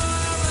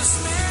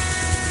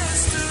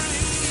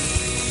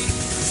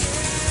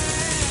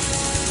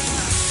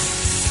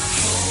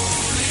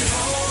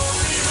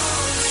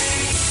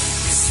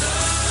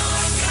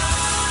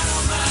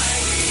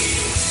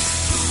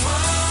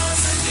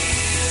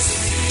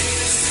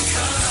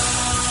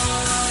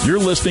 You're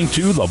listening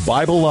to The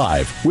Bible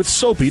Live with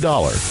Soapy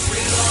Dollar.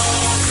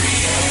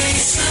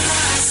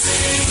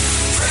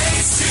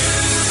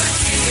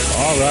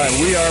 All right,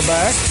 we are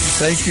back.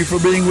 Thank you for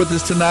being with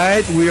us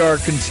tonight. We are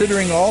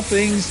considering all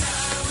things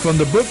from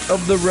the book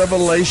of the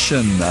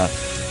Revelation.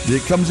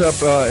 It comes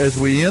up as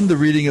we end the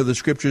reading of the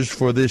Scriptures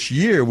for this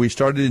year. We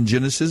started in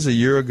Genesis a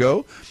year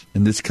ago,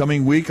 and this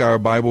coming week our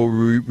Bible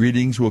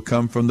readings will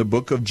come from the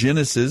book of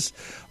Genesis.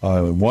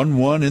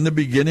 1:1, in the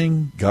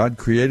beginning, God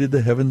created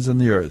the heavens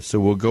and the earth. So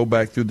we'll go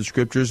back through the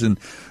Scriptures, and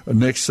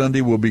next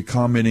Sunday we'll be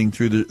commenting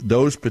through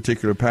those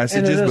particular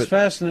passages. And it is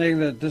fascinating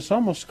that this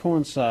almost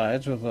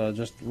coincides with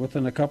just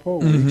within a couple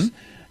of weeks.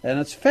 And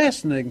it's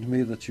fascinating to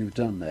me that you've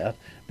done that,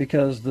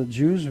 because the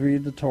Jews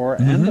read the Torah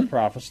and the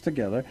prophets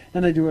together,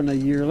 and they do it in a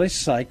yearly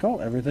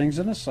cycle. Everything's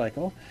in a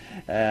cycle,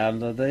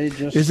 and they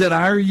just... Is it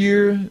our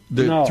year,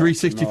 the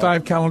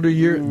 365 calendar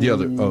year? The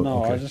other? Oh,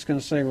 no, okay. I was just going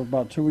to say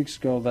about 2 weeks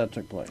ago that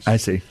took place. I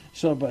see.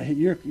 So, but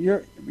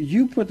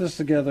you put this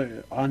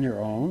together on your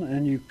own,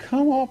 and you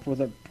come up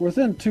with it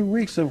within 2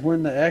 weeks of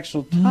when the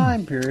actual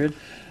time period...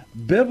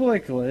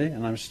 Biblically,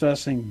 and I'm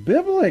stressing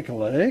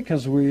biblically,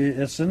 because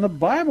it's in the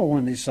Bible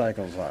when these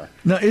cycles are.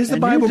 Now, is the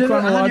Bible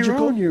chronological? You did it on your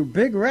own, you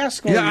big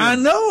rascal. Yeah, I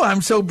know.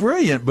 I'm so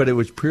brilliant, but it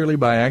was purely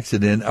by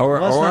accident.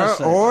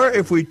 Or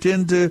if we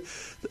tend to...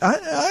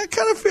 I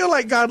kind of feel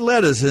like God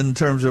led us in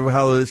terms of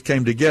how this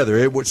came together.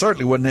 It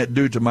certainly wasn't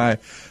due to my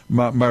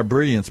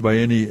brilliance by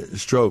any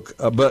stroke.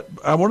 But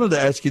I wanted to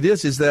ask you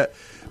this, is that...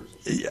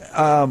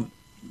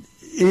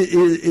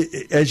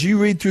 as you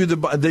read through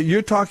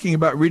you're talking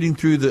about reading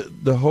through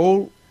the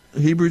whole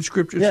Hebrew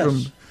Scriptures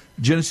from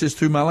Genesis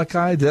through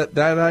Malachi, that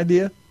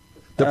idea?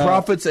 The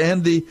prophets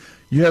and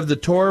you have the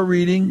Torah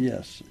reading?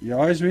 Yes. You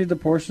always read the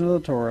portion of the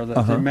Torah that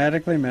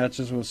thematically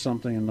matches with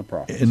something in the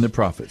prophets. In the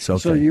prophets, okay.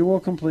 So you will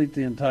complete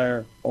the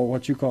entire,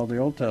 what you call the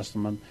Old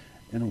Testament,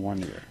 in 1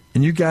 year.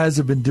 And you guys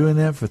have been doing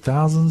that for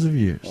thousands of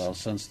years. Well,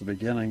 since the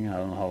beginning. I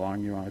don't know how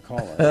long you want to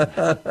call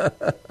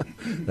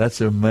it. That's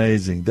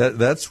amazing.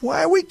 That's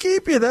why we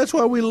keep you. That's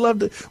why we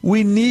love it.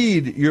 We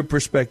need your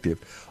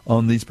perspective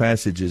on these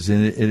passages,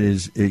 and it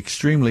is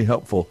extremely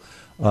helpful.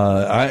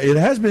 It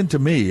has been to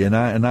me, and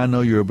I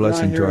know you're a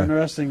blessing to our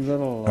interesting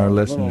little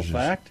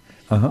fact.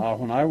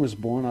 When I was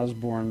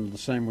born the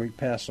same week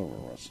Passover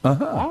was.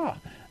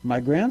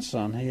 My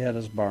grandson, he had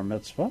his bar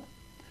mitzvah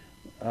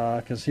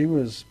because he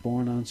was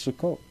born on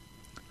Sukkot.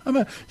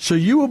 So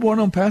you were born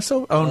on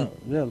Passover?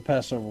 Yeah, the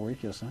Passover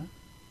week, yes.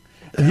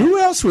 Who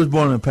else was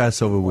born on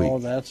Passover week? Oh,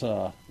 that's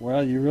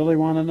well, you really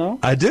want to know?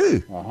 I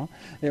do.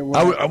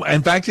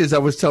 In fact, as I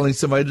was telling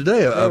somebody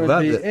today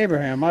about it,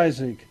 Abraham,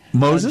 Isaac,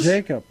 Moses,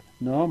 Jacob.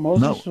 No,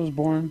 Moses was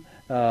born.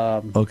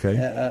 On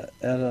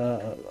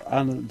the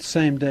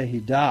same day he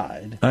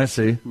died. I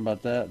see.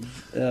 But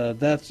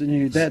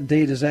that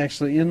date is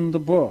actually in the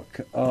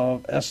book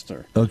of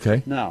Esther.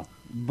 Okay. Now,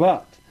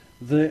 but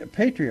the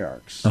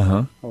patriarchs.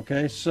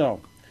 Okay,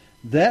 so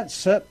that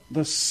set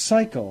the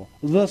cycle,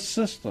 the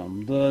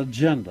system, the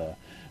agenda.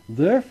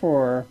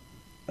 Therefore,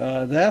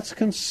 that's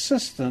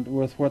consistent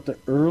with what the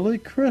early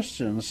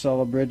Christians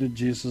celebrated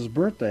Jesus'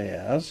 birthday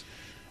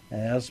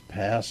as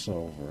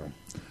Passover.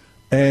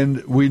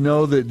 And we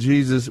know that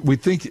Jesus, we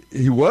think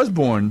he was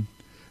born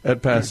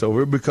at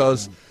Passover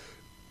because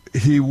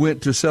he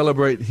went to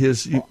celebrate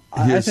his.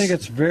 I think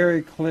it's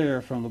very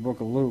clear from the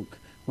book of Luke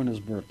when his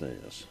birthday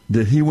is.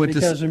 That he went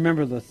because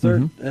remember the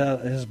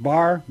his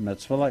bar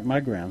mitzvah, like my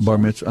grandson. Bar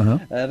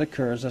mitzvah, that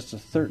occurs. That's the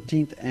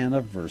 13th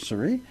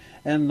anniversary,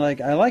 and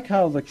I like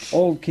how the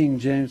old King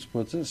James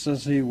puts it. It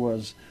says he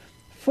was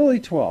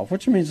fully 12,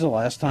 which means the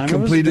last time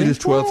completed his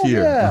 12th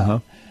year. Yeah.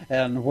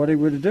 And what he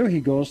would do, he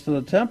goes to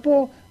the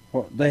temple.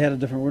 Well, they had a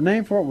different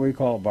name for it. We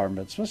call it bar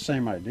mitzvah.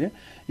 Same idea.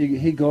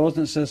 He goes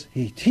and says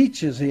he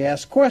teaches. He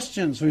asks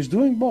questions. So he's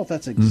doing both.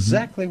 That's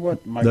exactly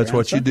what my. That's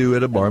what you do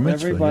at a bar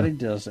mitzvah. Everybody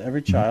does.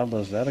 Every child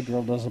does that. A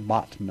girl does a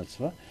bat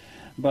mitzvah.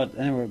 But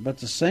anyway,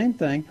 the same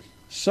thing.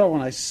 So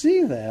when I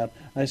see that,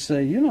 I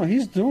say,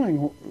 he's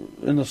doing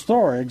in the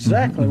story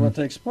exactly what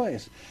takes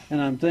place.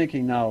 And I'm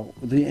thinking now,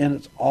 and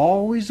it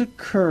always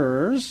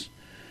occurs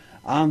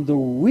on the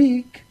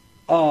week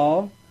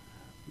of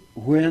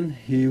when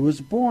he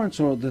was born.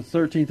 So the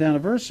 13th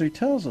anniversary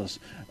tells us.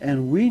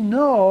 And we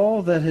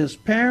know that his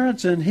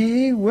parents and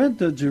he went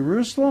to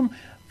Jerusalem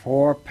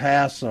for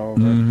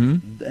Passover.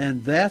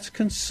 And that's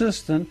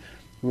consistent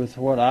with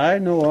what I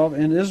know of.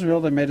 In Israel,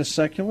 they made a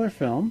secular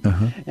film,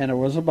 and it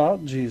was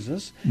about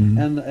Jesus.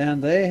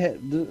 And they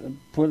had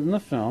put in the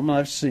film, and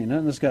I've seen it,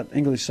 and it's got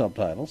English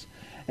subtitles.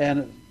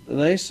 And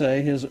they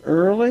say his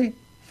early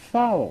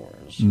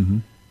followers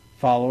and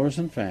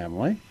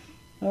family,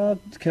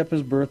 kept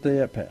his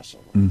birthday at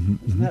Passover.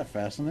 Isn't that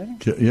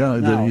fascinating? Yeah.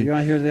 Now, you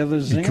want to hear the other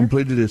zinger? He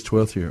completed his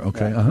 12th year.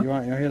 Okay. You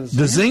want to hear the zinger?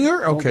 The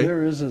zinger? Okay. Oh,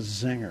 there is a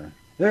zinger.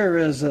 There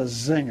is a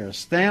zinger.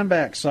 Stand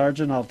back,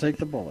 Sergeant. I'll take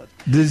the bullet.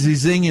 Does he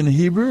zing in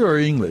Hebrew or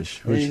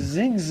English? He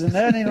zings in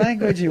any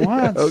language he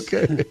wants.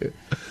 Okay.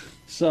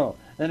 So,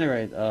 at any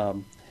rate,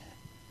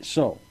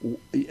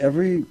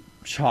 every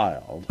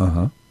child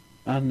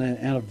on the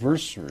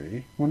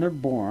anniversary, when they're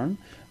born,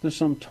 there's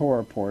some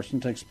Torah portion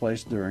takes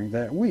place during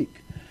that week.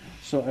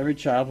 So every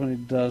child, when he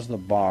does the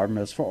bar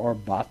mitzvah or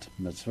bat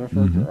mitzvah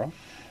for a girl,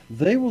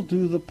 they will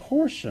do the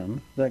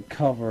portion that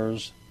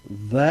covers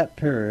that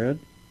period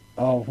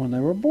of when they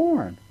were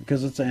born,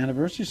 because it's the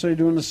anniversary, so you're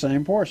doing the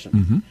same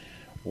portion.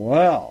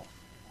 Well,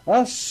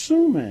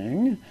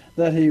 assuming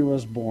that he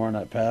was born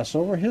at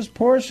Passover, his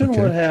portion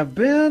would have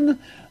been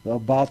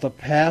about the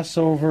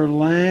Passover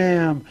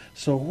lamb.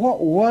 So what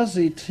was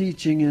he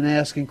teaching and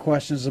asking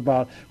questions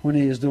about when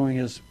he is doing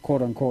his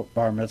quote-unquote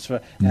bar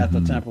mitzvah at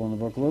the temple in the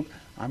book of Luke?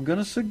 I'm going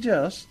to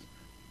suggest,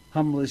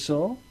 humbly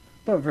so,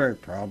 but very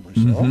proudly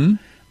so,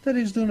 that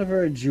he's doing a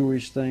very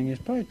Jewish thing. He's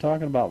probably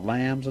talking about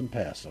lambs and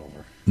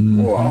Passover.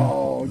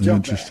 Whoa,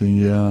 interesting,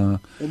 yeah.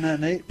 Isn't that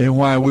neat? And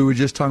why we were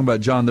just talking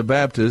about John the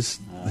Baptist,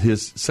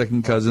 his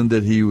second cousin,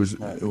 that he was,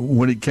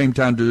 when it came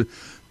time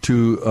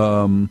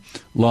to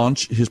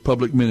launch his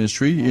public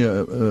ministry,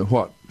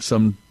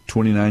 some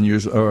 29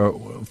 years,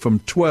 or from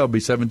 12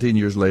 be 17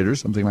 years later,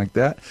 something like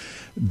that,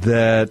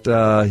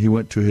 he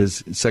went to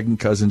his second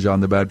cousin,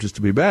 John the Baptist,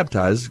 to be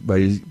baptized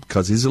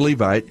because he's a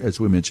Levite, as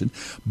we mentioned.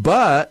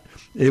 But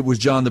it was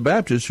John the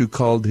Baptist who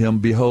called him,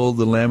 "Behold,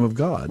 the Lamb of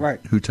God,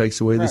 who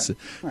takes away the sin."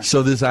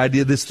 So this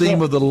idea, this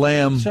theme of the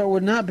Lamb. So it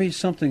would not be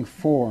something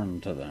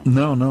foreign to them.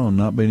 No,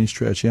 not by any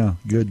stretch. Yeah,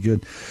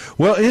 good.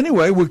 Well,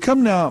 anyway, we'll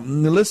come now.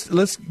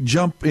 Let's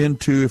jump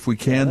into, if we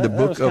can, the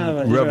book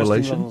of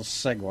Revelation. Little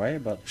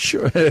segue, but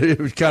sure, it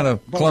was kind of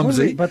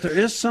clumsy. But there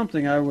is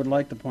something I would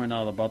like to point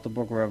out about the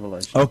book of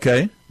Revelation.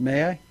 Okay.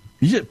 May I?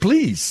 Yeah,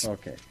 please.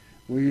 Okay.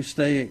 Will you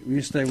stay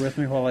with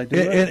me while I do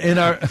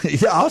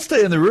it? Yeah, I'll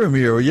stay in the room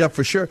here. Yeah,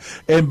 for sure.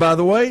 And by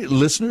the way,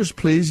 listeners,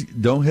 please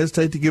don't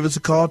hesitate to give us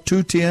a call,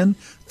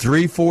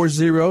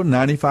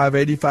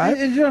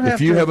 210-340-9585.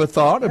 If you have a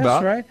thought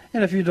about... That's right.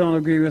 And if you don't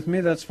agree with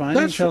me, that's fine.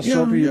 You tell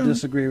Soapy you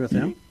disagree with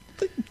him.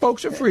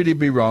 Folks are free to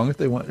be wrong if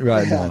they want.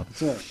 Right.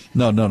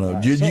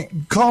 No. You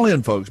call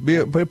in, folks. Be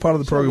a part of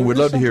the program. We'd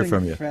love to hear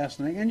from you.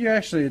 Fascinating. And you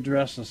actually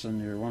addressed this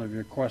in one of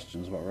your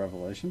questions about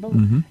Revelation. But,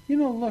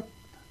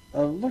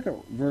 look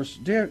at verse.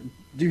 Do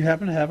you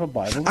happen to have a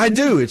Bible? I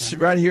do. It's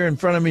right here in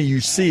front of me. You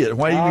see it.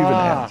 Why do you even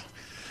ask?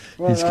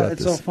 Well,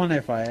 it's so funny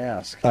if I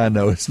ask. I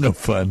know. It's no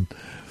fun.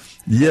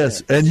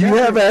 Yes, and you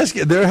have asked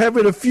it. There have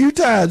been a few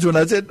times when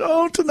I said,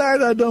 "Oh,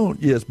 tonight I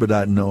don't." Yes, but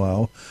I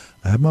know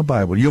I have my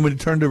Bible. You want me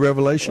to turn to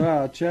Revelation?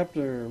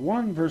 Chapter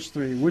 1, verse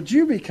 3. Would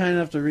you be kind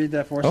enough to read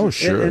that for us? Oh,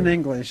 sure. In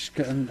English.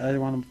 And I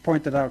want to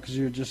point that out because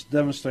you just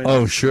demonstrated.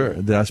 Oh, sure.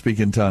 I speak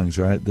in tongues,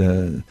 right?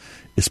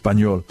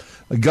 Espanol.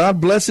 God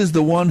blesses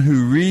the one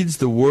who reads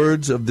the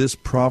words of this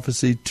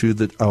prophecy to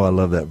the... Oh, I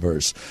love that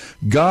verse.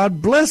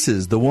 God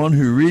blesses the one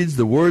who reads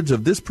the words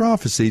of this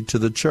prophecy to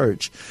the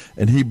church,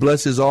 and he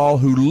blesses all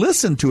who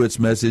listen to its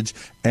message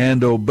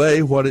and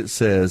obey what it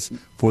says,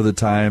 for the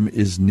time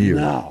is near.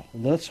 Now,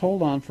 let's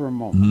hold on for a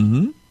moment.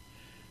 Mm-hmm.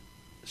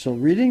 So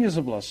reading is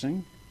a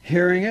blessing.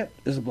 Hearing it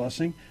is a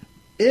blessing.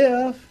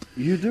 If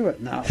you do it.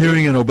 Now,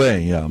 hearing and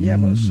obeying, yeah. Yeah,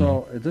 but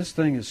so this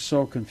thing is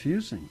so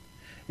confusing.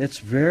 It's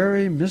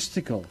very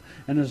mystical,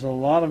 and there's a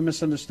lot of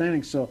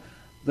misunderstanding. So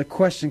the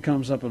question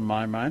comes up in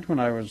my mind when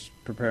I was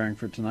preparing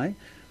for tonight.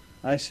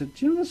 I said,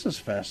 this is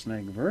a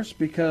fascinating verse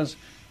because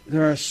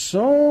there are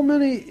so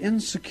many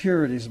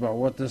insecurities about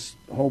what this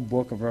whole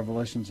book of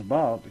Revelation is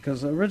about,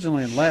 because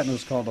originally in Latin it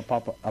was called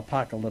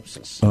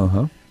Apocalypsis.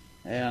 Uh-huh.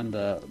 And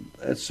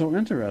it's so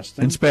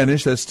interesting. In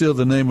Spanish, that's still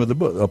the name of the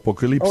book,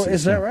 Apocalypsis. Oh,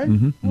 is that right?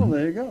 Mm-hmm. Well,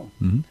 there you go.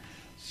 Mm-hmm.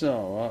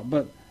 So,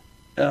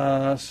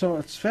 so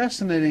it's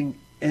fascinating.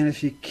 And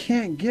if you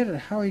can't get it,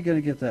 how are you going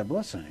to get that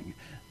blessing?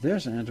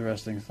 There's an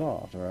interesting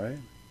thought, right?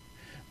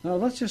 Now,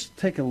 let's just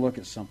take a look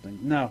at something.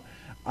 Now,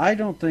 I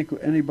don't think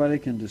anybody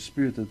can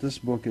dispute that this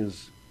book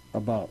is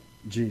about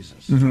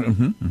Jesus.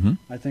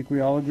 I think we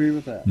all agree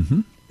with that.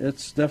 Mm-hmm.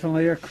 It's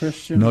definitely a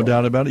Christian book. book.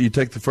 Doubt about it. You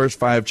take the first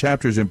 5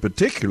 chapters in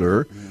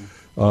particular,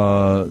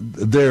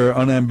 they're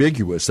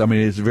unambiguous. I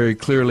mean, it's very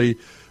clearly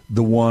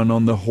the one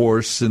on the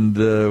horse and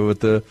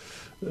with the...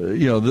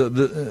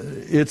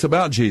 it's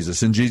about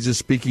Jesus, and Jesus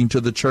speaking to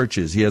the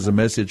churches. He has a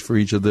message for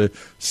each of the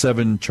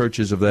 7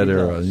 churches of that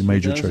era, the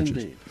major churches.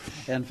 Indeed.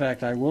 In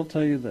fact, I will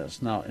tell you this.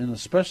 Now,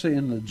 especially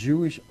in the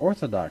Jewish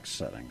Orthodox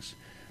settings,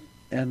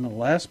 in the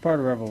last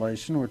part of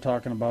Revelation, we're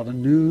talking about a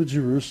new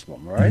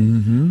Jerusalem, right?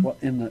 Mm-hmm. Well,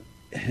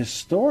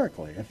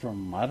 historically,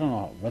 from, I don't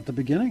know, at the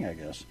beginning, I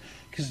guess,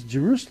 because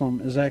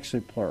Jerusalem is actually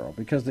plural,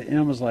 because the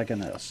M is like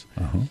an S.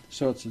 Uh-huh.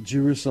 So it's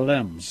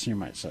Jerusalems, you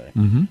might say.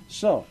 Mm-hmm.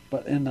 So,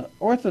 but in the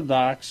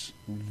Orthodox,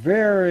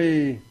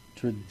 very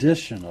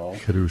traditional...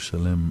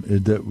 Jerusalem,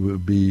 that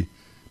would be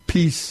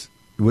peace.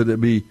 Would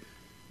it be...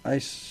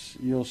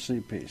 You'll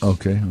see peace.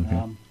 Okay.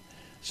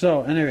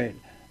 So, anyway,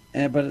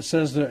 but it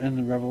says there in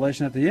the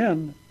Revelation at the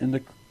end, in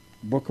the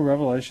book of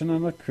Revelation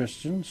and the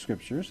Christian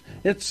scriptures,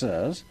 it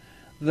says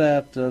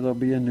that there'll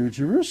be a new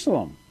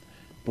Jerusalem.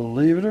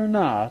 Believe it or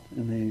not,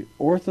 in the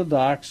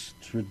Orthodox,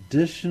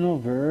 traditional,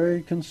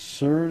 very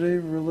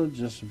conservative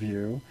religious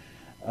view,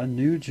 a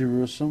new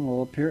Jerusalem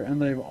will appear,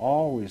 and they've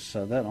always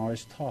said that and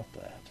always taught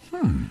that.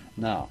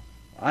 Now,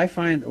 I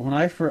find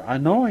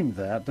knowing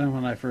that, then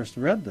when I first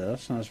read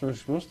this, and I was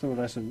first exposed to it,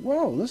 I said,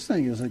 whoa, this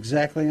thing is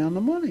exactly on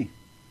the money.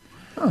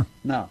 Huh.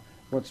 Now,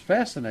 what's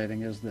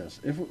fascinating is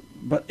this.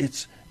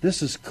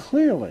 This is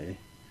clearly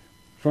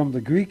from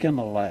the Greek and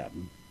the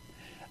Latin.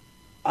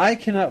 I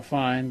cannot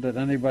find that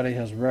anybody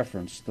has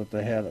referenced that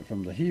they had it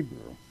from the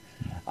Hebrew.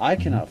 I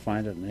cannot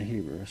find it in the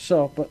Hebrew.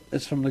 So, but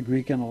it's from the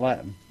Greek and the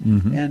Latin.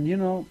 Mm-hmm. And,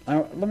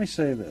 let me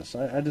say this.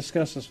 I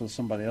discussed this with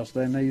somebody else,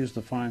 and they used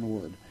a fine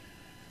word.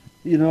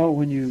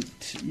 When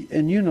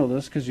and you know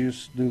this because you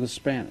do the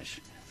Spanish.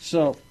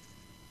 So,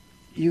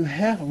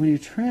 when you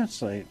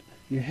translate,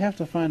 you have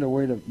to find a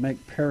way to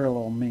make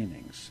parallel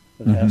meanings.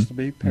 It has to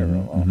be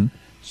parallel. Mm-hmm.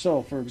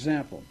 So, for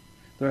example,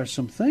 there are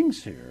some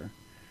things here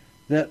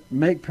that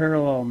make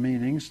parallel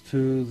meanings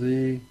to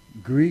the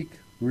Greek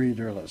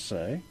reader, let's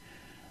say,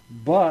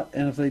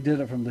 and if they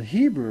did it from the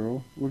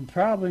Hebrew, would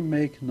probably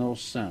make no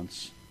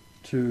sense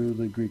to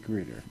the Greek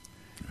reader.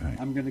 Right.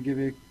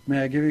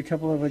 May I give you a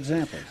couple of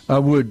examples? I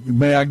would.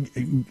 May I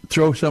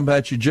throw some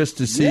at you just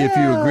to see if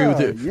you agree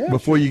with it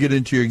before you get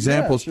into your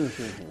examples? Yeah,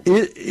 sure.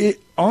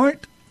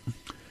 Aren't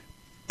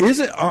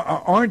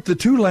the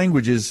 2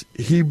 languages,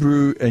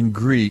 Hebrew and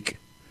Greek,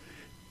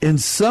 in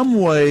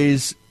some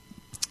ways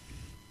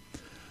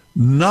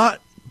not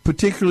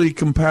particularly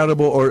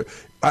compatible? Or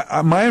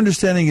my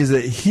understanding is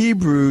that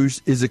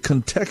Hebrews is a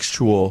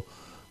contextual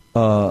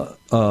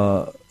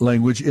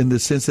language in the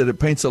sense that it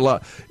paints a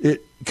lot.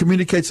 It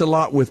communicates a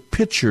lot with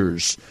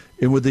pictures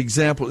and with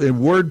example and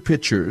word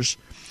pictures,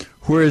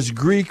 whereas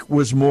Greek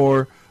was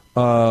more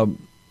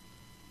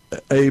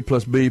A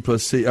plus B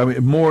plus C. I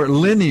mean, more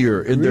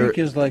linear. Greek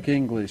is like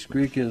English.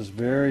 Greek is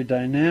very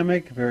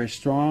dynamic, very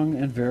strong,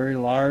 and very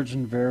large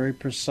and very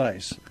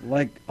precise.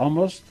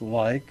 Almost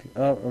like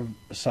a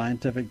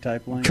scientific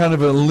type language. Kind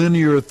of a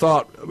linear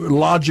thought,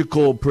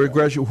 logical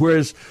progression.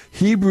 Whereas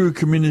Hebrew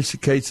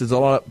communicates a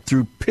lot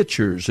through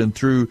pictures and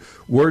through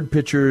word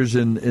pictures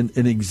and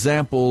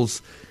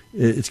examples.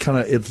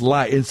 It's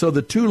light. And so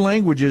the two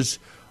languages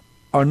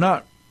are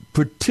not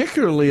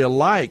particularly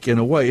alike in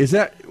a way. Is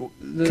that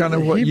kind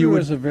of what Hebrew you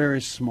would... is a very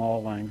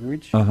small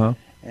language. Uh-huh.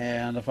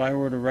 And if I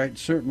were to write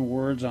certain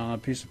words on a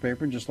piece of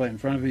paper and just lay it in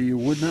front of you, you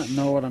would not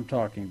know what I'm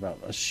talking about.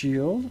 A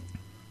shield,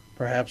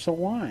 perhaps a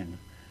wine,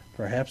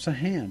 perhaps a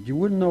hand. You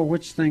wouldn't know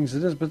which things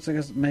it is, but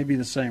it's maybe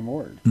the same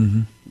word.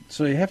 Mm-hmm.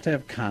 So you have to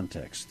have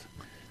context.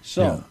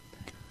 So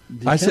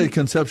I said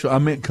conceptual. I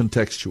meant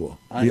contextual.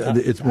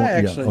 It's more.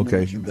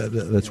 Okay,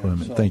 that's what I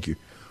meant. So, thank you.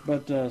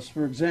 But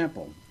for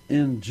example,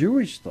 in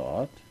Jewish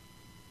thought,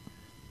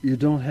 you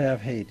don't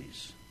have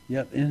Hades.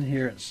 Yet in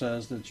here it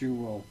says that you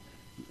will.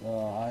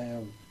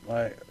 The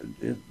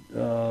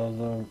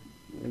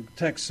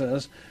text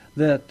says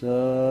that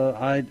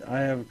I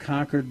have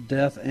conquered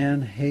death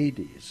and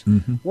Hades.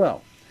 Mm-hmm.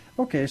 Well,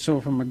 okay, so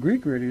from a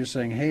Greek reader you're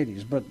saying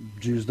Hades, but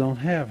Jews don't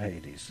have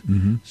Hades.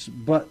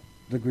 Mm-hmm. But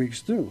the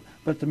Greeks do.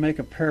 But to make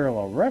a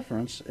parallel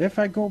reference, if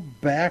I go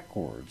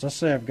backwards, let's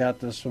say I've got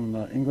this from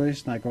the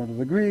English and I go to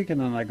the Greek and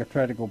then I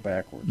try to go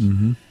backwards.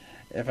 Mm-hmm.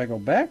 If I go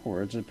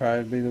backwards, it'd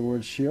probably be the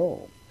word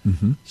Sheol.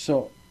 Mm-hmm.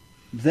 So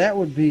that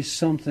would be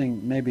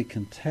something maybe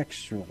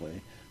contextually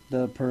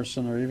the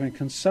person, or even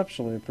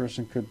conceptually, a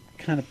person could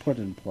kind of put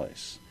in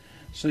place.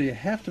 So you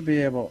have to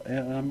be able,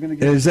 and I'm going to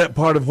get... Is that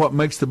part of what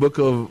makes the book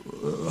of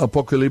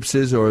Apocalypse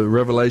or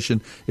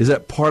Revelation, is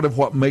that part of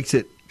what makes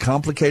it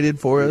complicated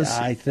for us?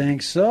 I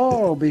think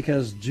so,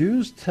 because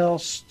Jews tell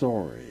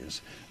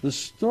stories. The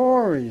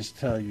stories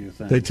tell you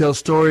things. They tell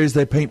stories,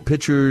 they paint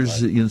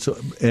pictures,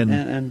 right.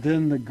 And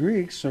then the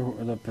Greeks, or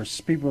the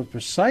people with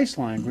precise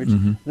language,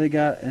 mm-hmm. they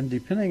got, and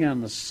depending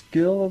on the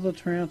skill of the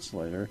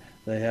translator,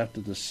 they have to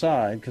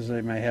decide, because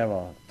they may have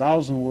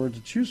 1,000 words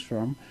to choose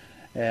from,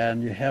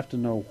 and you have to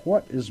know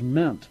what is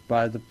meant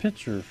by the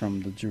picture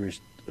from the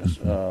Jewish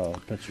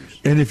pictures.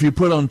 And if you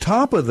put on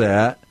top of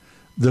that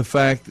the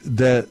fact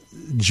that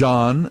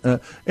John,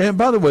 and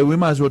by the way, we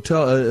might as well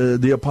tell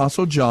the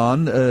Apostle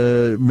John,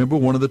 remember,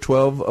 one of the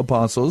 12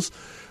 apostles,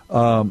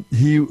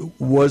 he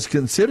was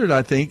considered,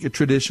 I think,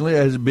 traditionally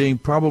as being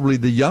probably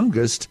the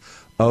youngest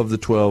of the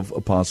 12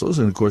 apostles.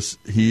 And, of course,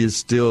 he is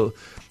still...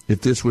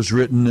 If this was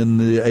written in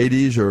the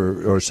 80s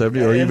or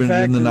 70s or even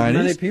in the 90s.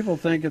 Many people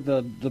think that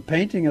the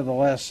painting of the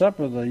Last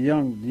Supper, the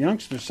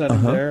youngster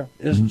sitting there,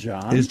 is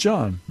John. Is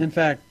John. In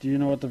fact, do you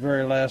know what the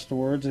very last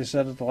words they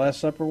said at the Last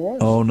Supper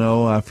was? Oh,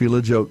 no, I feel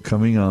a joke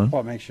coming on.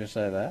 What makes you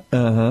say that?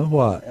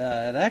 What?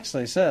 It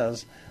actually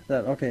says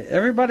that, okay,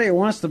 everybody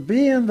wants to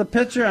be in the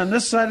picture on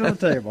this side of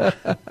the table.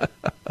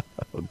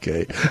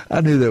 Okay, I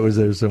knew that was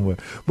there somewhere.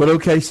 But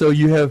okay, so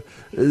you have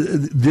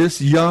this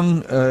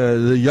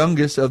the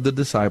youngest of the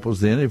disciples.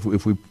 Then,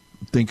 if we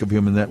think of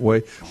him in that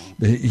way,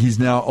 he's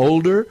now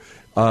older.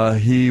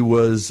 He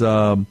was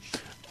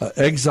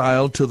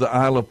exiled to the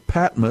Isle of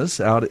Patmos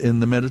out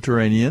in the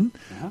Mediterranean,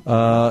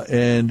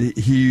 and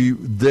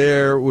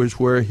there was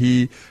where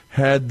he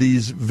had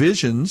these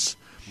visions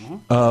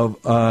of,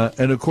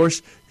 and of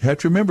course, you have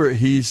to remember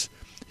he's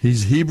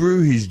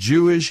Hebrew, he's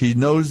Jewish, he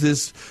knows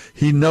this,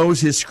 he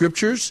knows his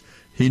scriptures,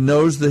 he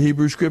knows the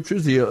Hebrew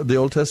scriptures, the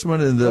Old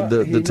Testament and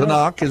the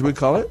Tanakh, as we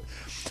call it,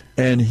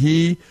 and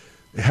he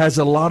has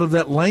a lot of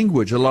that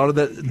language, a lot of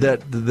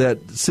that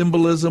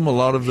symbolism, a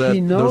lot of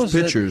those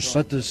pictures.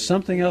 But there's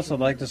something else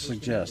I'd like to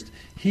suggest.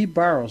 He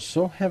borrows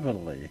so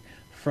heavily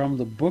from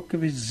the book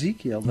of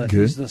Ezekiel that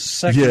he's the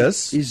second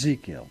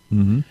Ezekiel.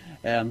 Mm-hmm.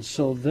 And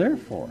so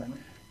therefore...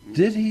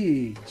 Did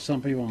he,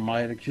 some people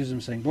might accuse him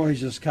of saying, boy,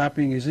 he's just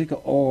copying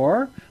Ezekiel.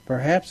 Or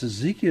perhaps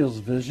Ezekiel's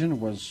vision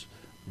was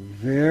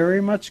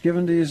very much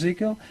given to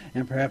Ezekiel,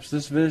 and perhaps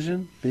this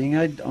vision,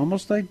 being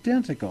almost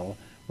identical,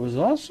 was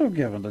also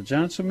given to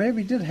John. So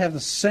maybe he did have the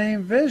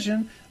same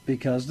vision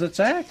because that's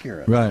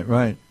accurate. Right.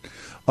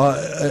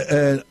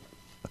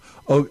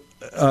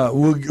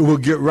 We'll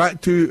get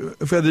right to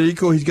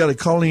Federico. He's got a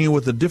calling in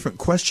with a different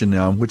question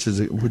now, which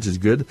is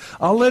good.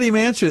 I'll let him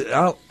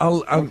answer.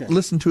 I'll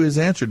listen to his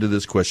answer to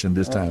this question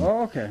this time.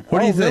 Okay. What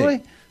do you think?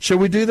 Really? Shall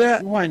we do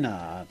that? Why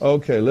not?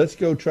 Okay, let's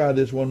go try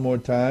this one more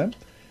time.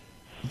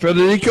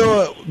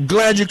 Federico,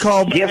 glad you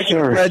called back. Yes,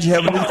 sir. Glad you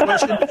have a new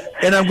question,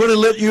 and I'm going to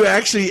let you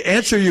actually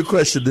answer your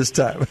question this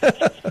time.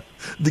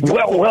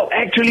 Well,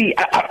 actually,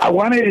 I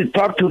wanted to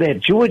talk to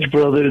that Jewish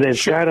brother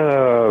that's got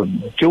a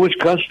Jewish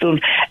customs.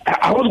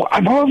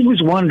 I've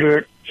always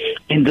wondered,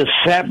 in the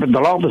Sabbath, the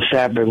law of the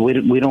Sabbath,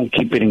 we don't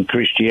keep it in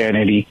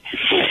Christianity.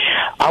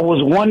 I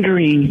was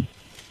wondering,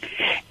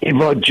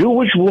 if a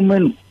Jewish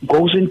woman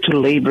goes into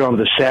labor on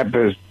the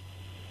Sabbath,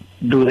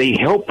 do they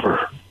help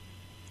her?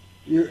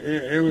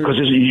 Because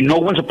no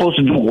one's supposed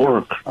to do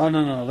work. Oh,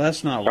 no,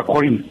 that's not work.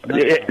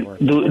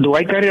 Do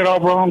I got it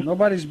all wrong?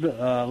 Nobody's,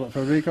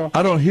 Federico?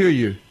 I don't hear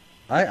you.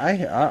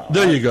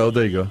 There you go.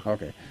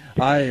 Okay.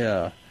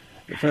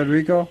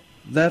 Federico,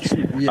 that's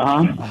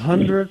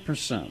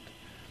 100%.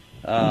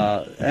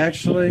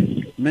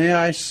 Actually, may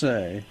I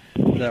say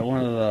that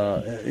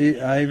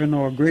I even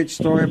know a great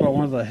story about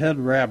one of the head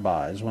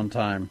rabbis one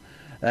time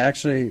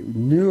actually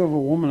knew of a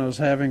woman who was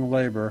having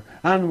labor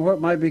on what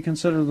might be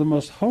considered the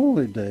most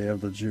holy day of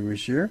the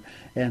Jewish year,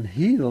 and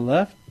he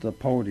left the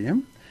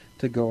podium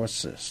to go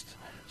assist.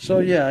 So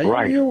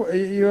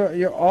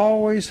you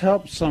always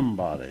help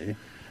somebody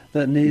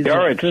that needs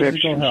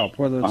physical help,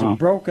 whether it's a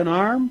broken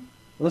arm.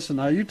 Listen,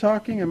 are you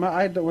talking?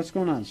 What's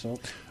going on, So?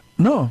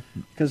 No,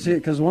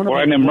 because one of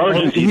an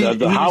emergency.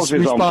 The house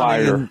is on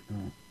fire.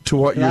 To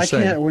what you're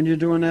saying. When you're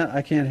doing that,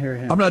 I can't hear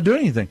him. I'm not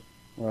doing anything.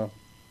 Well,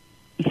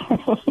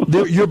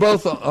 you're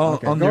both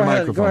on your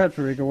microphone. Go ahead,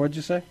 Federico. What'd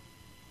you say?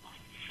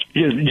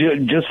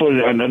 Just for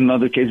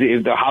another case,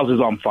 if the house is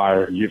on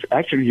fire, you're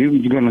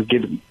going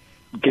to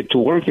get to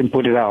work and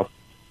put it out.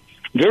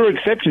 There are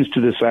exceptions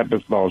to the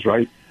Sabbath laws,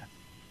 right?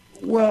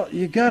 Well,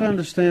 you got to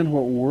understand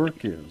what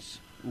work is.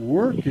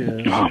 Work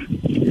is,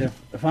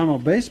 if I'm a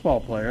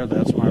baseball player,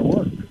 that's my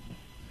work.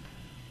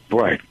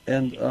 Right.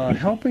 And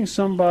helping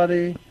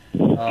somebody,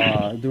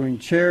 doing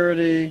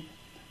charity,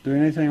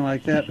 doing anything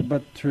like that.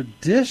 But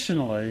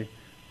traditionally,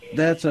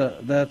 that's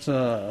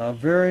a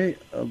very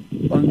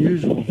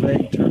unusual,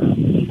 vague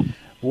term.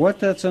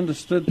 What that's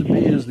understood to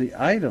be is the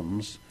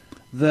items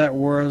that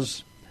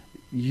was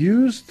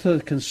used to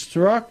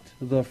construct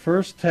the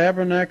first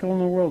tabernacle in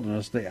the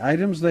wilderness, the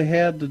items they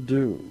had to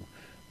do.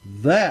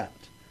 That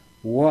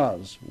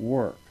was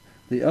work.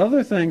 The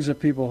other things that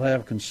people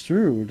have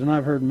construed, and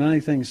I've heard many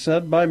things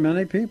said by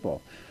many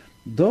people,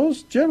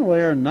 those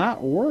generally are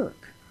not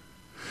work.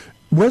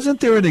 Wasn't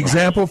there an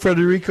example,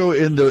 Federico,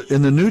 in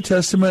the New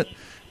Testament?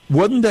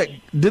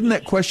 Didn't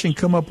that question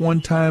come up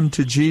one time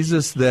to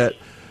Jesus that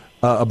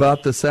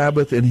about the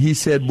Sabbath, and he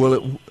said,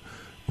 "Well,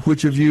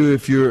 which of you,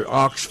 if your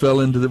ox fell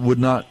into the, would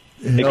not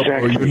help,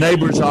 or your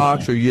neighbor's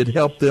ox, or you'd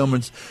help them?"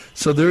 And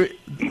so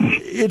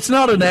it's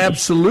not an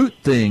absolute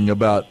thing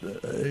about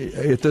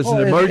if there's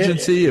an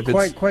emergency.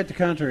 Quite the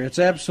contrary. It's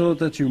absolute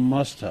that you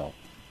must help.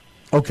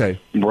 Okay,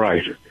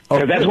 right.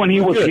 So that's when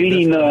he was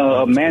healing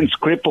a man's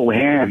crippled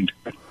hand.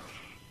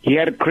 He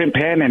had a crimped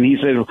hand, and he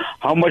said,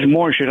 "How much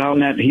more should I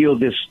not heal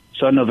this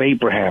son of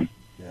Abraham?"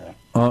 Yeah.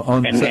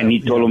 And he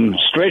told him,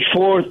 "Stretch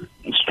forth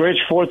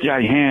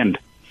thy hand."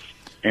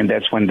 And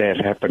that's when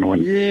that happened.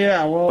 When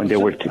they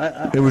were.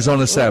 It was on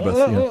the Sabbath.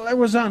 It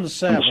was on the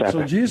Sabbath.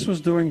 So Jesus was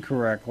doing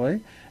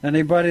correctly.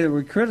 Anybody that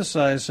would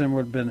criticize him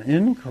would have been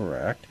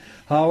incorrect.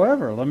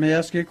 However, let me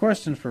ask you a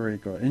question,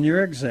 Federico. In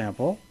your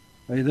example,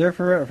 are you there,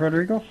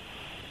 Federico?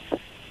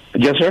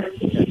 Yes, sir.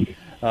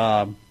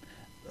 Okay.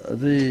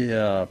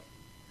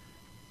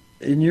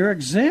 In your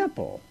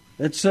example,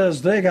 it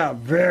says they got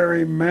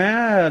very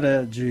mad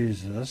at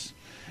Jesus,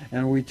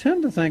 and we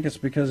tend to think it's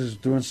because he's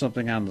doing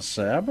something on the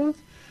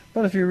Sabbath.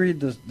 But if you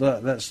read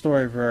that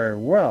story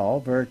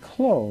very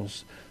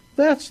close,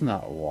 that's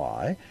not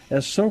why.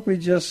 As Soapy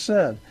just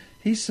said,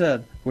 he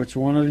said, "Which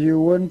one of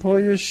you wouldn't pull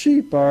your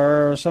sheep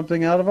or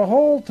something out of a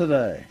hole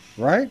today?"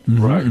 Right?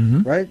 Mm-hmm. Right.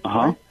 Mm-hmm. Right?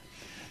 Uh-huh.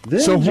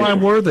 Right? So why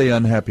were they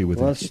unhappy with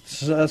it?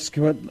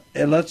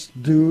 Let's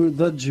do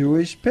the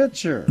Jewish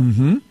picture.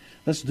 Mm-hmm.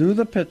 Let's do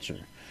the picture.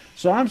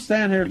 So I'm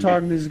standing here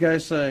talking to these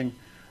guys saying,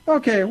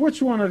 "Okay,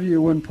 which one of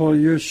you wouldn't pull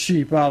your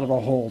sheep out of a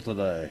hole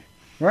today?"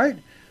 Right?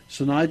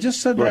 So now I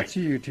just said that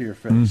to you, to your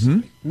face.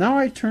 Mm-hmm. Now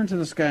I turn to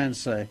this guy and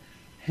say,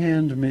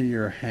 "Hand me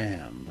your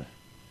hand."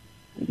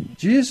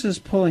 Jesus is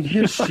pulling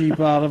his sheep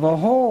out of a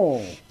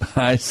hole.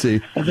 I see.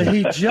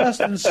 He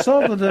just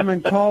insulted them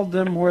and called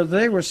them where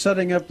they were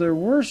setting up their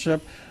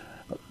worship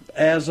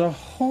as a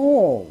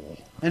hole.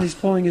 And he's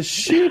pulling his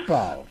sheep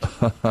out.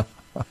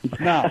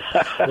 Now,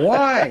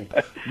 why?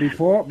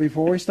 Before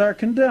we start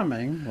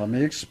condemning, let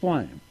me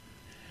explain.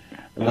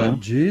 That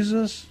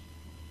Jesus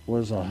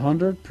was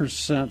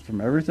 100%,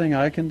 from everything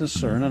I can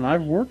discern, and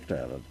I've worked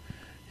at it,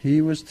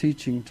 he was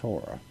teaching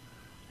Torah.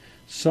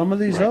 Some of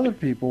these other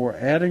people were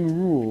adding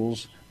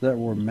rules that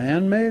were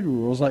man-made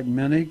rules, like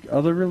many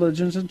other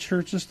religions and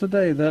churches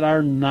today, that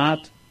are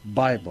not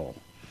Bible.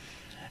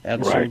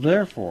 And so,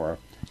 therefore,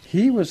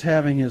 he was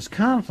having his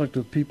conflict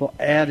with people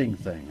adding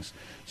things.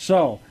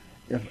 So,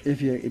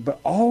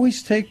 but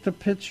always take the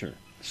picture.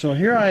 So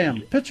here I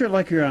am. Picture it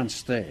like you're on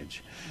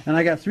stage. And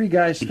I got three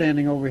guys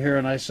standing over here,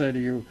 and I say to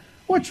you,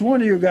 "Which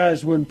one of you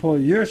guys wouldn't pull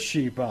your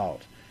sheep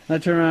out?" And I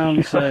turn around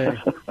and say,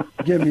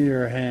 "Give me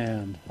your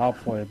hand. I'll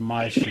pull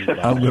my sheep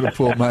out." I'm going to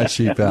pull my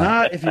sheep out.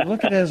 Now, if you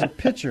look at it as a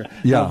picture,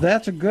 now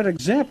that's a good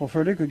example.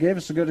 Federico gave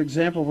us a good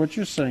example of what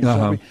you're saying.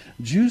 So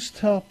Jews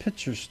tell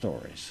picture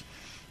stories.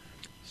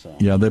 So.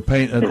 Yeah, they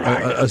paint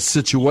a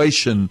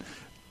situation,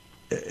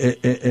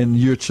 and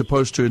you're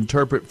supposed to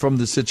interpret from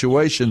the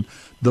situation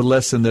the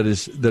lesson that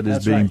is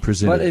being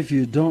presented. But if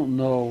you don't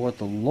know what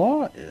the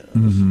law is,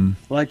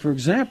 like for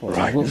example,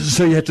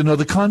 so you have to know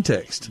the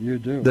context. You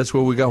do. That's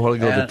where we got the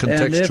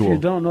contextual. And if you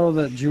don't know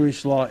that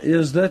Jewish law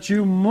is that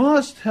you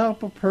must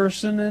help a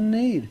person in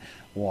need.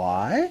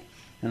 Why?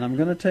 And I'm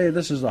going to tell you,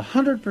 this is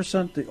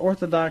 100% the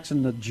Orthodox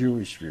and the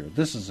Jewish view.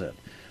 This is it.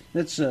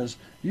 It says,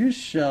 you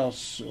shall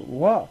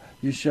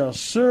serve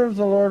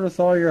the Lord with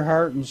all your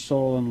heart and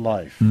soul and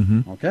life.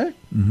 Mm-hmm. Okay?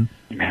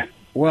 Mm-hmm.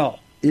 Well,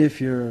 if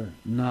you're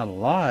not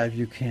alive,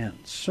 you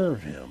can't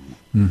serve Him.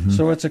 Mm-hmm.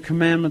 So it's a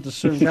commandment to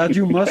serve God.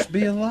 You must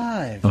be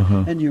alive,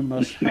 and you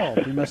must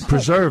help. You must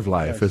preserve help.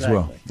 life as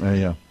well.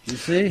 Yeah. You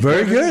see?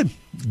 Very good.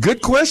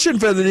 Good question,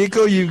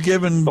 Federico. You've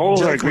given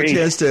Jack a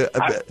chance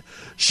to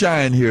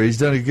shine here. He's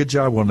done a good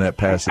job on that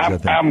passage, I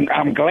think.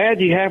 I'm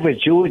glad you have a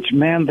Jewish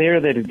man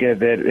there that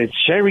is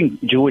sharing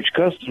Jewish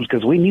customs,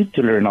 because we need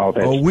to learn all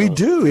that. Oh, we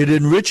do. It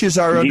enriches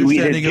our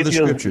understanding of the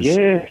Scriptures.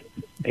 Yeah.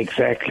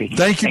 Exactly.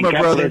 Thank you, my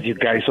God brother. Bless you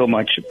guys so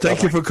much.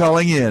 Thank you for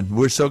calling in.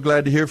 We're so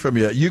glad to hear from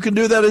you. You can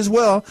do that as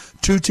well.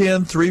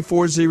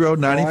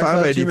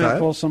 210-340-9585. You may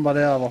pull somebody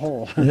out of a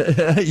hole.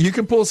 You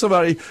can pull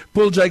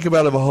Jacob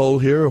out of a hole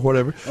here or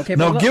whatever. Okay,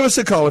 no, give us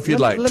a call if you'd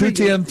like.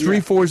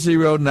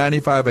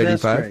 210-340-9585.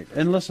 That's great.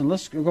 And listen,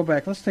 let's go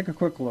back. Let's take a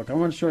quick look. I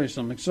want to show you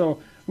something.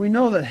 So we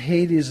know that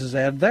Hades is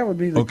added. That would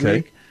be the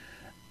Greek,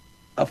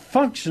 a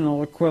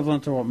functional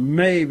equivalent to what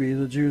maybe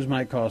the Jews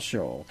might call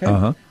Sheol. Okay.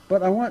 Uh-huh.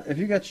 But I want, if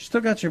you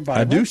still got your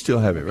Bible. I do still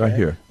have it right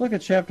here. Look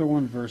at chapter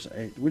 1, verse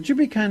 8. Would you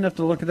be kind enough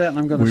to look at that? And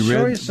I'm going to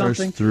show you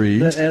something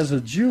that, as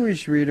a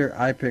Jewish reader,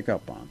 I pick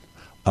up on.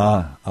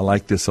 I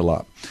like this a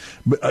lot.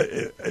 But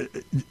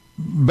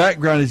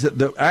background is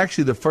that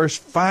actually the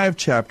first 5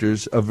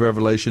 chapters of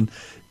Revelation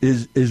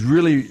is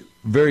really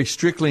very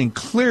strictly and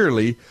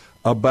clearly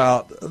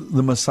about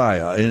the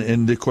Messiah.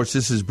 And of course,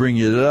 this is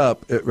bringing it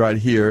up right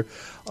here.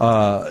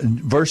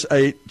 Verse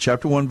 8,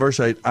 chapter 1, verse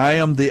 8, I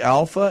am the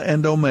Alpha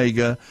and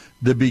Omega,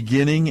 the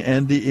beginning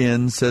and the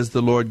end, says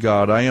the Lord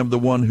God. I am the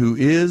one who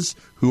is,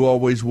 who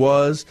always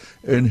was,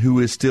 and who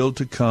is still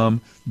to come,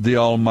 the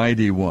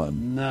Almighty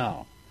One.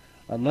 Now,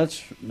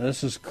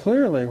 this is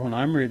clearly, when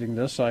I'm reading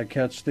this, I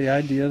catch the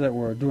idea that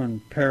we're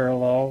doing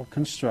parallel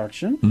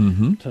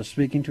construction to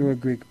speaking to a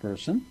Greek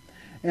person,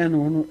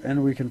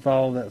 and we can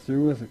follow that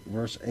through with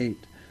verse 8.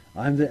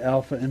 I'm the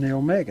Alpha and the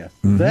Omega.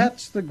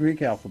 That's the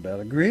Greek alphabet.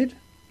 Agreed?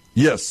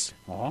 Yes.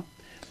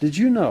 Did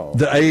you know?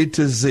 The A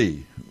to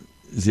Z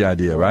is the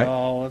idea, right?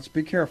 Well, let's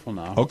be careful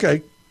now.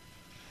 Okay.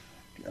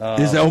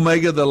 Is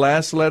Omega the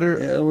last letter?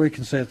 Yeah, we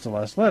can say it's the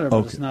last letter,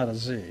 but it's not a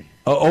Z.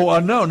 No.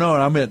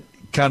 I meant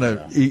kind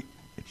of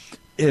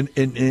in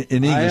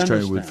English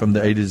terms from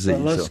the A to Z.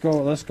 But let's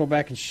go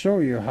back and show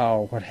you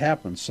what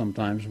happens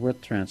sometimes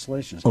with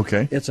translations.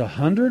 Okay. It's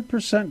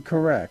 100%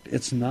 correct.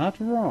 It's not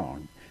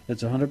wrong.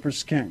 It's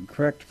 100%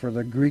 correct for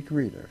the Greek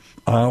reader.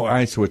 Oh,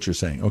 I see what you're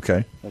saying.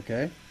 Okay.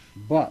 Okay.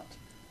 But,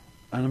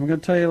 and I'm going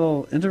to tell you a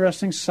little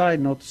interesting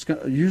side note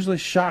that usually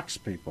shocks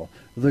people.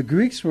 The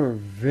Greeks were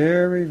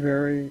very,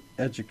 very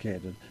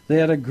educated. They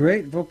had a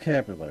great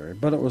vocabulary,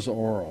 but it was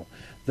oral.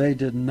 They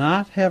did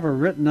not have a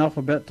written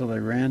alphabet till they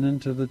ran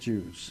into the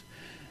Jews.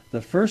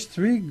 The first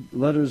 3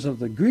 letters of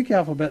the Greek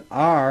alphabet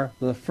are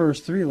the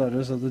first 3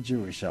 letters of the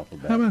Jewish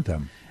alphabet. How about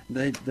them?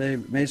 They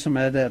made some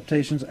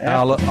adaptations.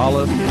 Aleph.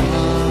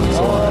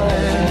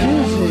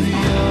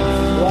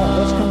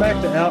 Let's come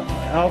back to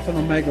Alpha and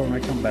Omega when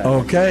we come back.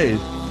 Okay.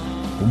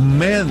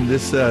 Man,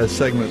 this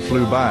segment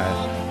flew by.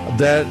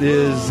 That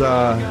is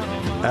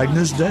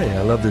Agnus Dei.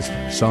 I love this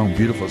song.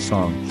 Beautiful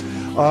song.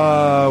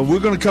 We're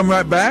going to come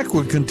right back.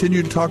 We'll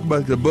continue to talk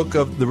about the book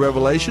of the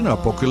Revelation,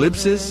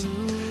 Apocalypse.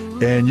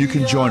 And you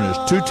can join us.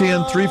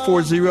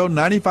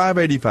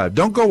 210-340-9585.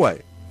 Don't go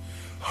away.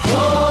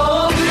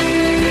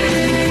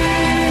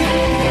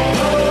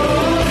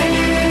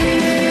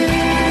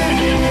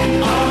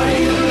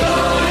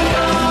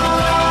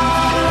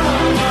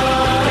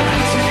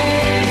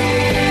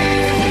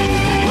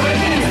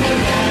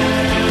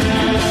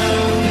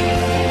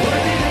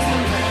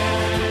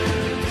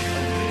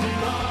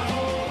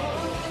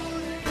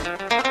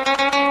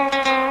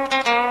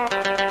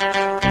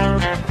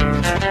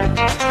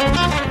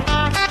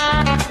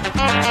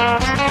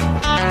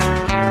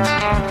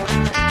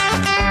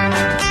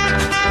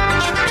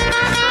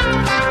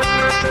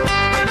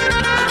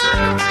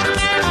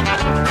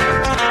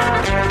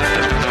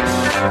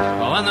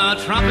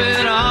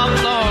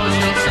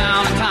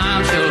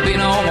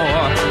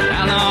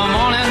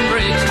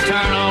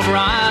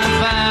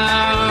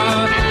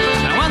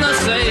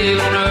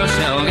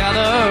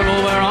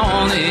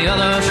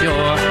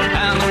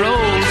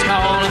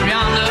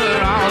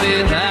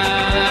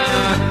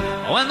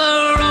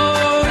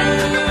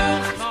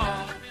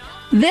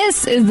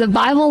 This is the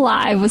Bible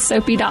Live with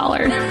Soapy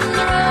Dollar.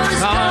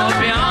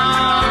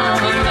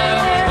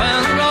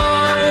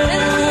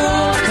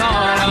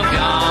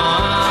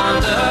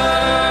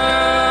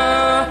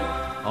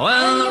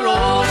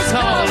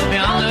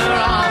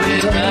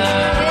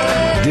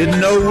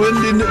 Didn't know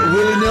Willie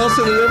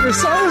Nelson had ever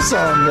sung a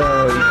song,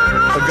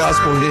 a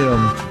gospel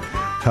hymn.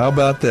 How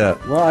about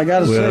that? Well, I got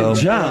to say,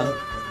 John,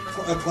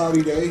 A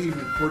Cloudy Day, he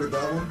recorded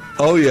that one.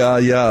 Oh, yeah.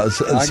 I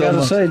got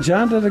to say,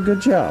 John did a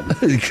good job.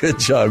 Good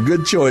job.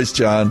 Good choice,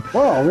 John.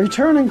 Well,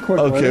 returning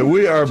quickly. Okay,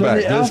 we are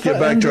back. Let's get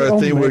back to our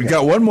theme. We've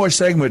got one more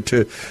segment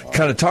to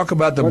kind of talk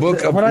about the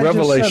book of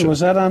Revelation. I just said, was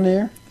that on the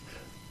air?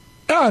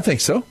 Oh, I think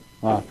so.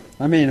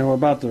 I mean,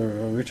 about the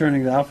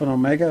returning to Alpha and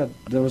Omega.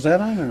 Was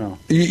that on or no?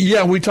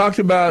 Yeah, we talked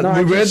about.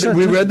 We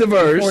read the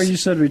verse before you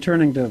said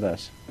returning to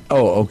this.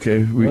 Oh,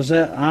 okay. Was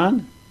that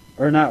on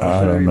or not?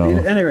 I don't know.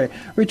 Anyway,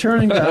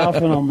 returning to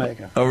Alpha and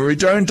Omega.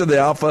 Return to the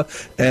Alpha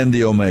and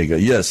the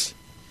Omega. Yes.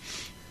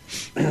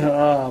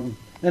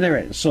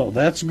 Anyway, so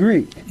that's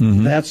Greek.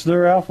 Mm-hmm. That's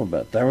their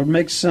alphabet. That would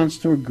make sense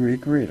to a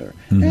Greek reader,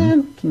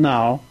 and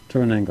now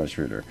to an English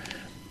reader.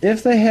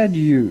 If they had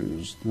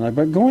used,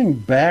 but going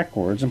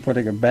backwards and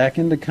putting it back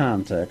into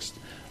context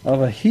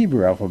of a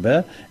Hebrew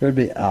alphabet, it would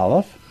be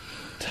Aleph,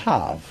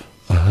 Tav.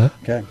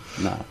 Okay,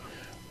 now,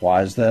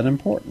 why is that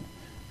important?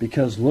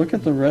 Because look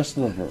at the rest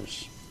of the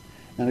verse.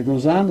 And it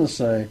goes on to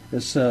say, it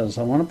says,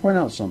 I want to point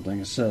out something.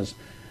 It says,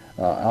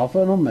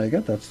 Alpha and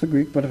Omega, that's the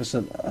Greek, but if it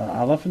said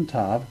Aleph and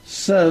Tav,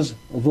 says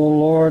the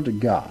Lord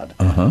God.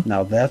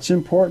 Now, that's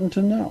important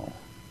to know.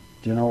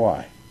 Do you know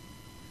why?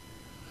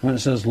 When it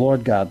says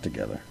Lord God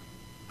together.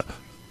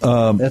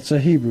 It's a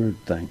Hebrew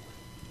thing.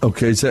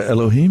 Okay, is that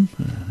Elohim?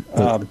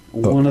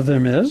 One of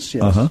them is,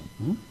 yes.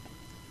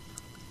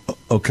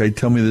 Okay,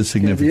 tell me the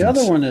significance. The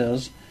other one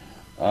is,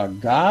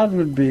 God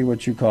would be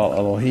what you call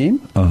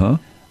Elohim.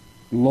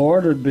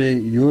 Lord would be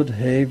Yud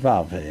He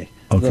Vav He.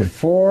 Okay. The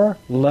 4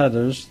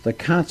 letters, the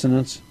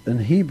consonants in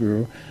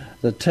Hebrew,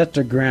 the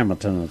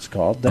tetragrammaton it's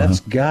called, that's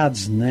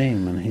God's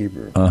name in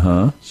Hebrew.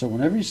 So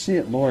whenever you see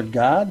it, Lord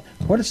God,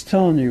 what it's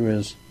telling you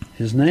is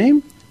His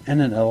name and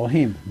then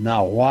Elohim.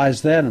 Now, why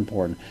is that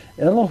important?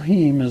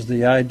 Elohim is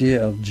the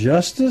idea of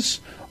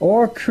justice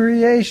or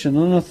creation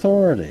and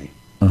authority.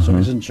 So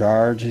He's in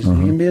charge. He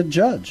can be a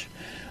judge.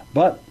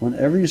 But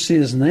whenever you see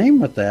His name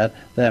with that,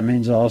 that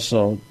means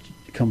also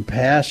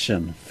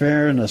compassion,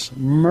 fairness,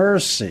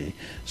 mercy.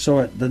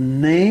 So the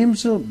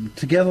names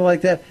together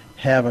like that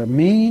have a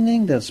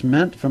meaning that's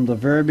meant from the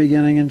very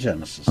beginning in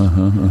Genesis.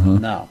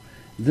 Now,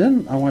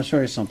 then I want to show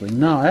you something.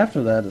 Now,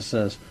 after that, it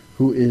says,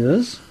 who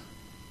is,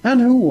 and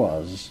who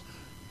was,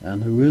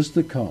 and who is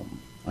to come.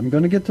 I'm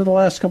going to get to the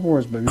last couple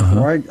words, but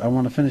before I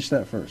want to finish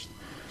that first.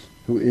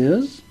 Who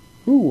is,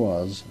 who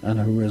was, and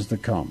who is to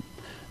come.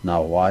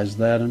 Now, why is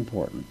that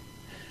important?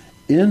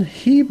 In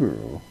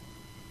Hebrew...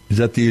 Is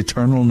that the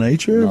eternal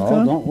nature of God?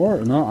 No, don't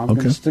worry. No, I'm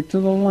going to stick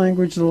to the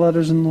language, the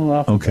letters in the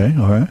alphabet. Okay,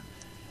 all right.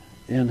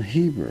 In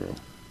Hebrew,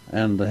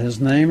 and His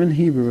name in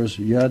Hebrew is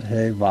Yud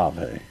He Vav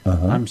He.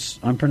 I'm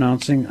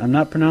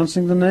not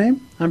pronouncing the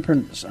name. I'm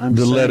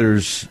the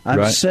letters.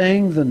 I'm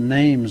saying the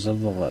names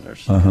of the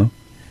letters.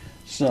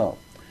 So,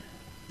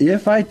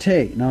 if I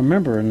take, now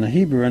remember, in the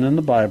Hebrew and in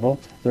the Bible,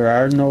 there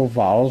are no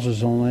vowels.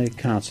 There's only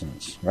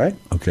consonants, right?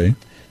 Okay.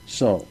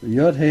 So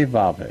Yud He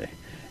Vav He.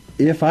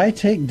 If I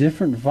take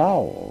different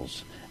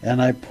vowels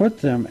and I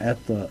put them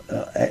at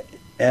the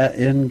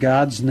in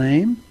God's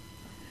name,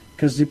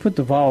 because you put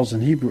the vowels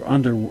in Hebrew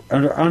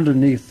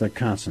underneath the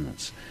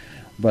consonants.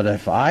 But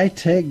if I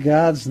take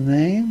God's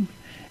name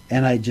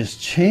and I just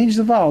change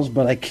the vowels,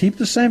 but I keep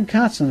the same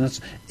consonants,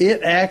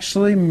 it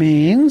actually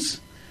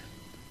means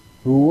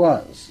who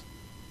was,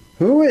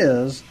 who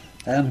is,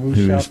 and who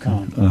shall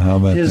come. How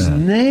about His that?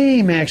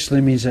 name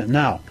actually means it.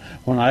 Now,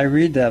 when I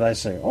read that, I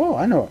say, oh,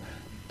 I know.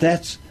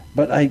 That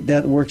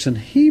works in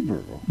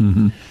Hebrew.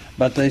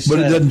 But they said,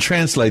 but it doesn't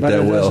translate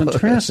that well. It doesn't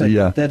translate.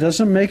 That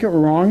doesn't make it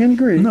wrong in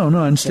Greek. No,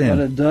 I understand.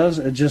 But it does.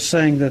 It's just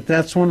saying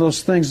that's one of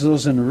those things,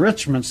 those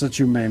enrichments that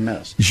you may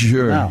miss.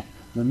 Sure. Now,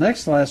 the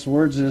next last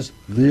words is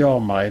the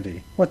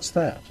Almighty. What's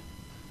that?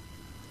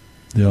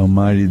 The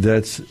Almighty.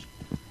 That's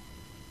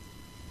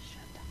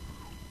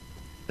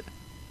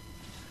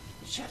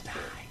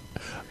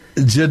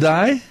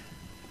Shaddai.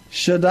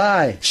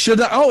 Shaddai.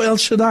 Oh, El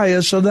Shaddai.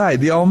 El Shaddai.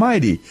 The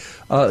Almighty.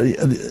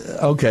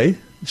 Okay.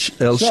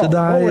 El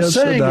Shaddai. What we're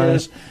saying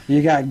is,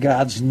 you got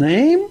God's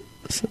name,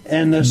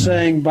 and they're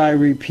saying by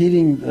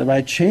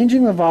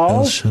changing the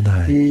vowels,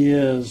 He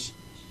is,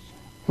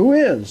 who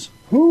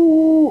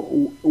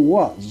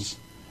was,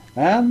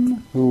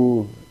 and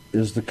who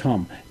is to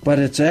come. But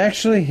it's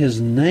actually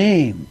His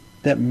name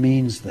that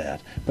means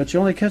that. But you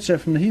only catch that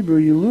from the Hebrew,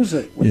 you lose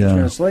it with the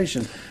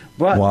translation.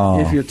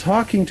 But if you're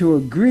talking to a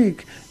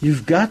Greek,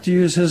 you've got to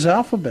use his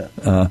alphabet.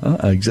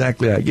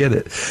 Exactly, I get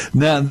it.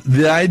 Now,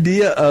 the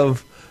idea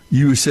of,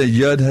 you say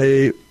Yud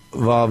He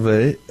Vav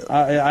He.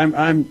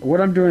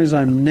 What I'm doing is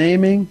I'm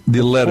naming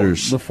the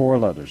letters. The 4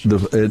 letters.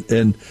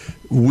 And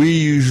we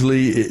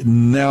usually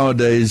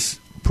nowadays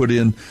put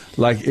in,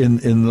 like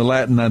in the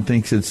Latin, I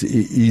think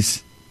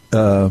it's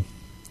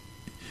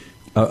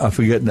I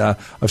forget now.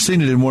 I've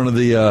seen it in one of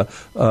the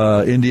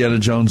Indiana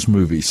Jones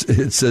movies.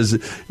 It says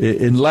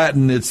in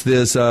Latin it's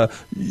this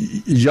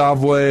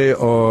Yahweh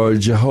or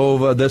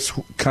Jehovah. That's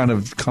kind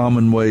of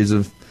common ways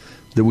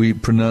that we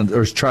pronounce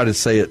or try to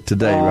say it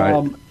today,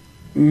 right?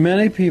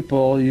 Many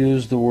people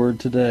use the word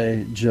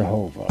today,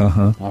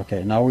 Jehovah.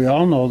 Okay, now we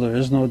all know there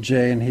is no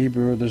J in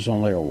Hebrew, there's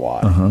only a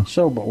Y.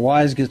 So, but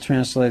Y's get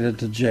translated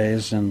to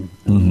J's in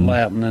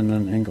Latin and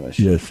in English.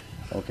 Yes.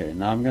 Okay,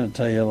 now I'm going to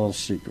tell you a little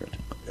secret.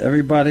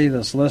 Everybody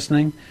that's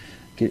listening,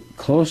 get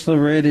close to the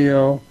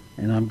radio,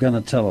 and I'm going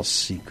to tell a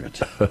secret.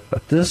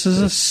 This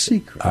is a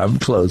secret. I'm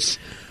close.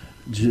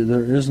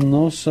 There is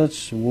no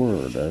such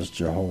word as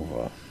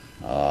Jehovah.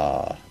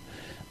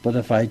 But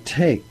if I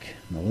take,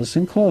 now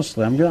listen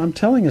closely, I'm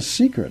telling a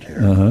secret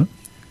here.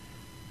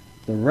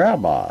 The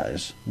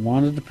rabbis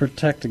wanted to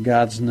protect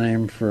God's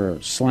name for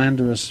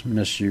slanderous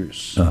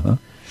misuse.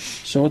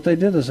 So what they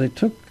did is they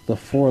took the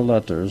 4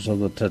 letters of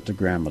the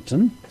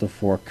Tetragrammaton, the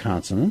 4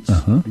 consonants,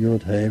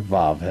 Yod, He,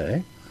 Vav,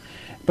 He,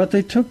 but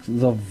they took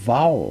the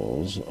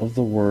vowels of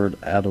the word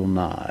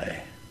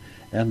Adonai,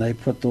 and they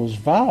put those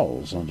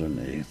vowels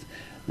underneath.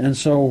 And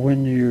so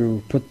when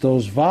you put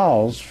those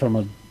vowels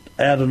from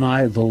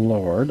Adonai, the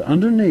Lord,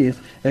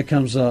 underneath, it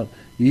comes out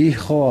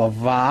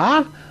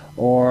Yehovah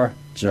or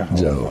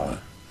Jehovah.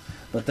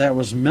 But that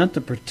was meant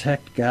to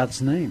protect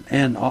God's name.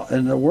 And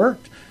it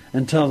worked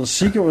until the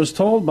secret was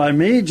told by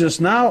me just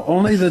now.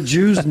 Only the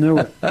Jews knew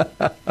it.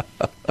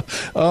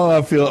 Oh,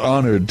 I feel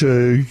honored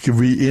to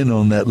be in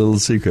on that little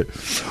secret.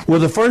 Well,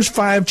 the first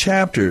 5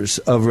 chapters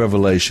of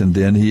Revelation,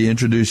 then, he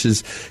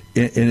introduces,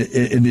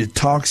 and it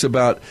talks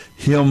about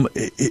him,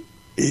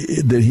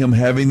 that him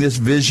having this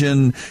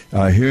vision,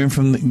 hearing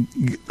from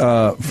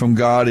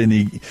God, and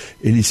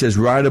he says,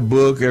 write a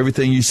book,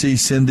 everything you see,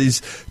 send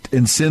this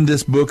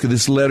book,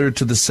 this letter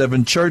to the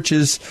 7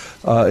 churches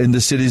in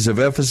the cities of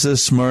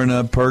Ephesus,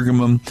 Smyrna,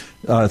 Pergamum,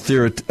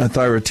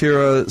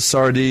 Thyatira,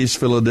 Sardis,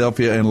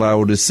 Philadelphia, and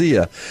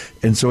Laodicea.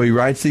 And so he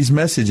writes these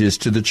messages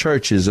to the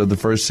churches of the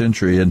first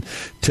century and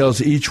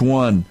tells each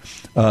one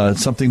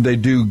something they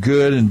do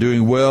good and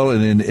doing well,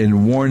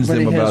 and warns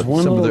them about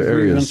some of their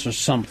areas. Or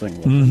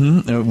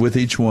something with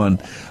each one.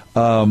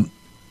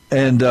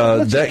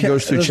 That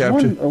goes through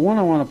chapter. One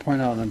I want to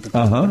point out in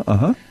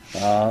particular.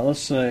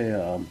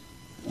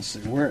 Let's see,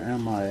 where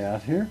am I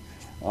at here?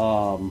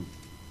 Well,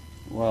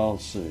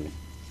 let's see.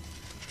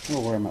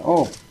 Where am I?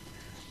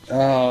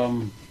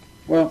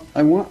 Well,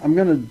 I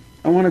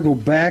want to go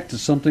back to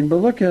something, but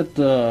look at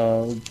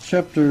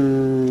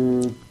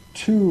chapter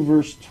 2,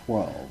 verse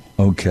 12.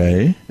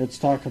 Okay. It's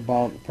talk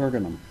about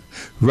Pergamum.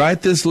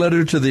 Write this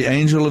letter to the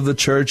angel of the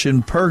church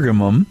in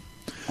Pergamum.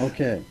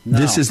 Okay.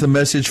 This is the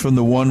message from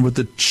the one with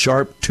the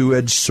sharp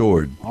 2-edged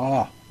sword.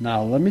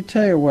 Now let me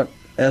tell you what,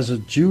 as a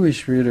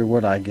Jewish reader,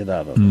 what I get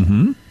out of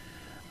it.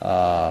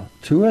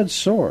 2-edged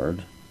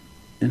sword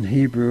in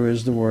Hebrew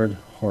is the word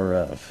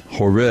Horev.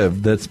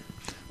 Horev, that's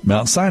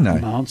Mount Sinai.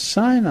 Mount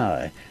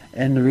Sinai.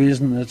 And the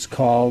reason it's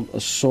called a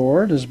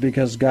sword is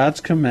because God's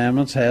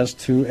commandments has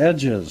 2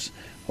 edges.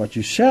 What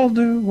you shall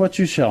do, what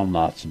you shall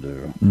not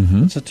do.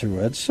 It's a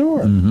 2-edged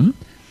sword.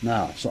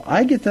 Now, so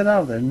I get that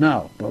out of there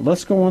now, but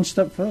let's go one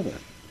step further.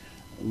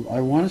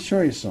 I want to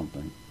show you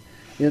something.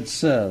 It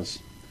says,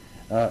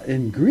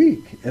 in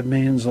Greek, it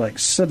means like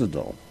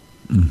citadel.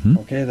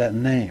 Okay, that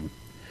name.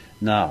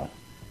 Now,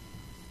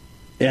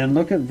 and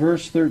look at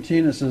verse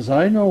 13. It says,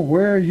 I know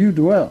where you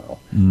dwell,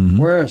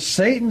 where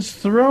Satan's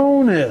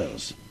throne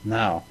is.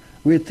 Now,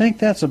 we'd think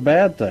that's a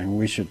bad thing,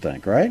 we should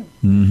think, right?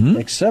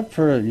 Except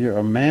for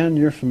a man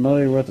you're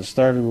familiar with that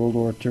started World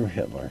War II,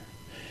 Hitler.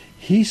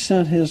 He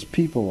sent his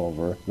people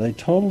over. They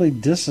totally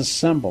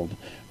disassembled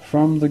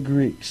from the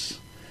Greeks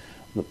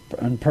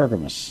in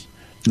Pergamus.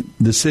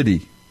 The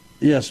city?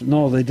 Yes.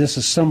 No, they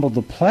disassembled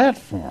the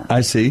platform.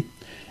 I see.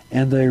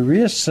 And they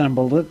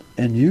reassembled it,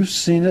 and you've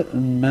seen it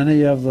in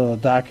many of the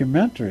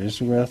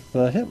documentaries with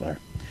Hitler.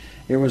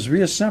 It was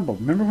reassembled.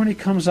 Remember when he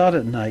comes out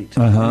at night?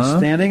 He's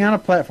standing on a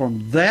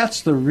platform.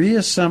 That's the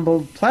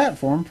reassembled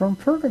platform from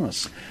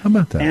Pergamus. How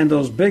about that? And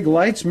those big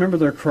lights, remember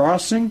they're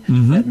crossing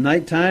at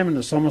nighttime, and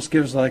this almost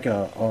gives like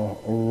a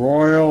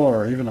royal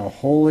or even a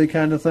holy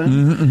kind of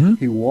thing.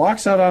 He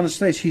walks out on the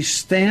stage. He's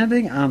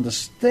standing on the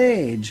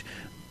stage,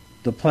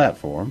 the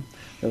platform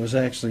that was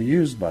actually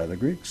used by the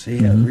Greeks. He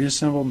had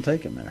reassembled and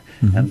taken there.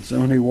 And so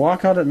when he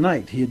walk out at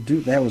night, he'd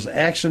do that was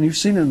action. You've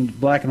seen in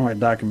black and white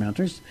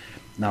documentaries.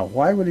 Now,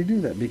 why would he do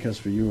that? Because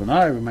for you and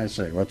I, we might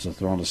say, what's the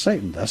throne of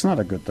Satan? That's not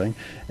a good thing.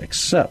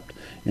 Except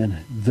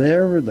in the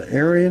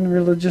Aryan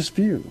religious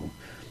view,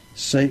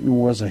 Satan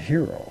was a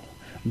hero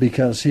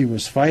because he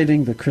was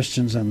fighting the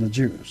Christians and the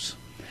Jews.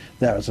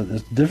 That was a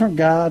different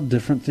God,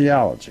 different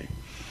theology.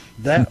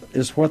 That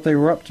is what they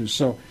were up to.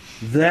 So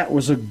that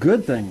was a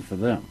good thing for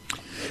them.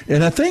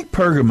 And I think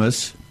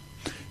Pergamus,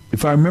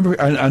 if I remember,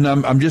 and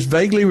I'm just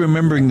vaguely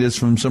remembering this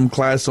from some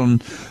class on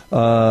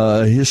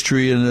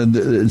history,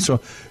 and so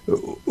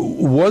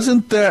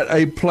wasn't that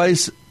a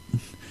place?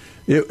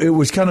 It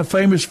was kind of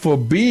famous for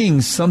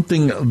being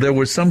something. There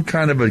was some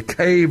kind of a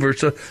cave or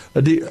so.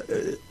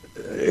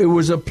 It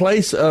was a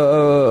place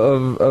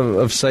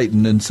of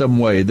Satan in some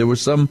way. There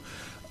was some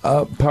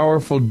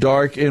powerful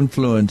dark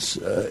influence.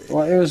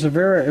 Well, it was a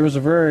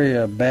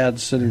very bad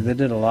city. They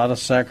did a lot of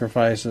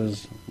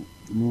sacrifices.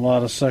 A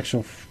lot of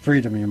sexual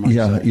freedom, you might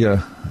say.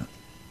 Yeah.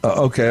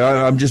 Okay,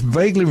 I'm just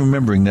vaguely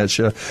remembering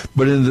that.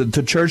 But in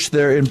the church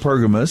there in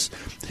Pergamos,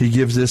 he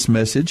gives this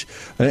message.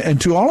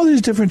 And to all of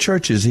these different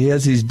churches, he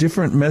has these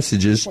different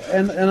messages.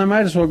 And I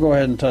might as well go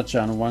ahead and touch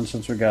on one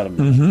since we got a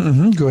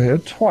minute. Go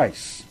ahead.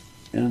 Twice,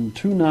 in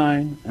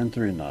 2:9 and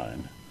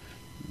 3:9,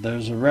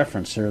 there's a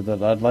reference here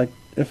that I'd like,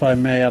 if I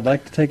may, I'd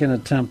like to take an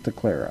attempt to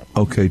clear up.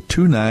 Okay,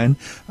 2:9.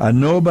 I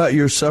know about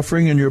your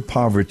suffering and your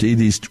poverty,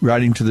 these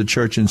writing to the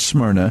church in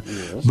Smyrna,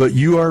 yes. But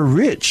you are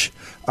rich.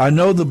 I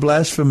know the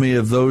blasphemy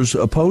of those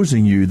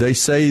opposing you. They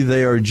say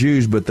they are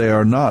Jews, but they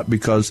are not,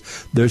 because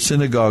their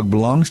synagogue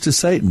belongs to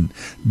Satan.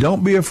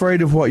 Don't be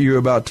afraid of what you're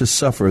about to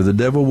suffer. The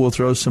devil will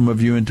throw some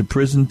of you into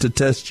prison to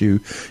test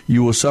you.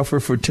 You will suffer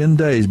for 10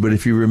 days, but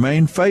if you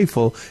remain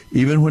faithful,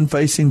 even when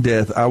facing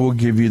death, I will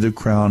give you the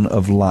crown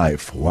of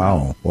life.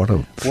 Wow, what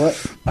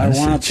message. I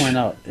want to point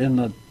out, in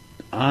the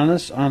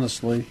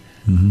honestly,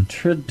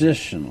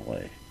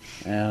 traditionally,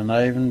 and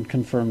I even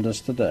confirmed this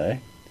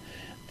today,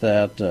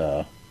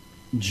 that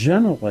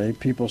generally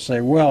people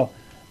say, well,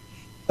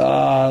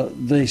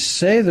 they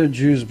say they're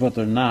Jews, but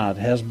they're not,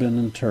 has been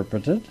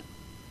interpreted.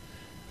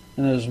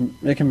 And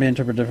it can be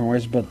interpreted different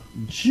ways, but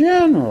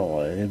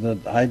generally the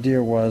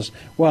idea was,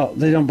 well,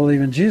 they don't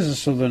believe in Jesus,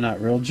 so they're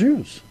not real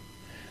Jews.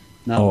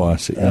 Now, I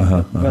see.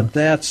 But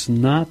that's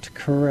not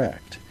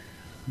correct,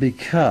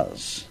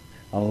 because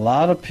a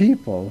lot of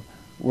people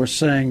were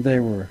saying they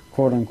were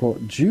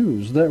quote-unquote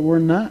Jews that were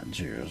not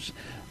Jews.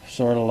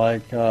 Sort of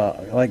like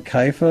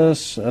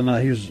Caiaphas, and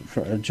he was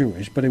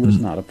Jewish, but he was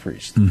not a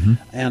priest.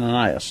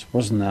 Ananias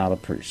was not a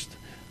priest.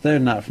 They're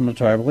not from the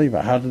tribe of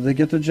Levi. How did they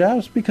get their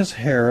jobs? Because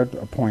Herod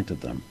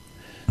appointed them.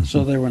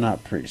 So they were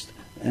not priests.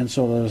 And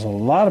so there's a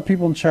lot of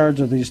people in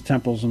charge of these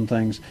temples and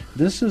things.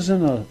 This is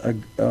in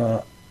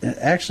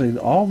actually,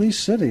 all these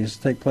cities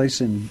take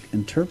place in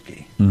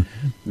Turkey.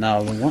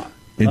 Now,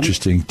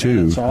 interesting,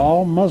 too. It's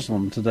all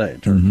Muslim today,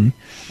 Turkey.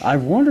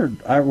 I've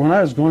wondered, when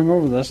I was going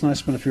over this, and I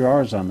spent a few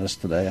hours on this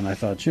today, and I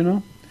thought,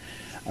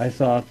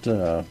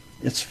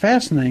 it's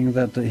fascinating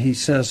that he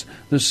says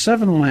there's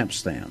 7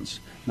 lampstands.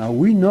 Now,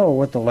 we know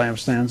what the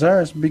lampstands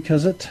are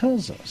because it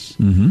tells us.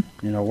 You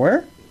know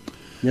where?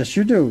 Yes,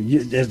 you do.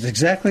 It's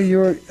exactly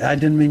I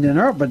didn't mean to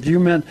interrupt, but you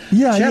meant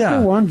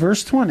chapter 1,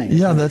 verse 20.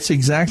 Yeah, that's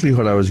exactly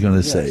what I was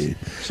going to say.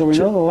 So we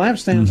know the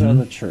lampstands are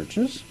the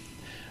churches.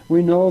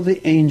 We know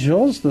the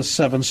angels, the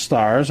 7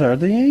 stars are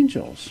the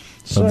angels.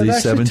 So of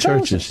these 7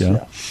 churches,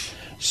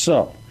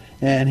 So,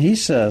 and he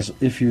says,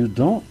 if you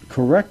don't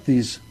correct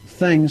these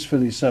things for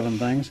these 7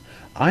 things,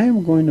 I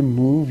am going to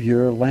move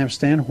your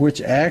lampstand,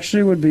 which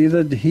actually would be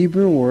the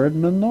Hebrew word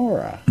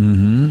menorah.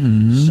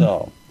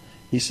 So,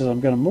 he says, I'm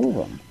going to move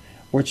them,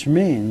 which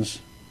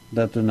means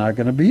that they're not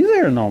going to be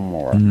there no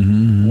more.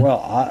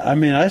 Well,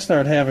 I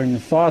started having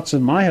thoughts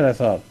in my head. I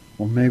thought,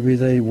 well, maybe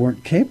they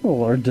weren't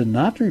capable or did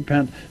not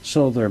repent,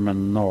 so their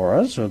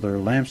menorahs or their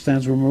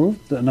lampstands were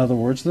moved, in other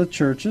words, the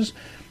churches,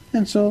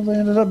 and so they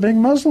ended up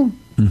being Muslim.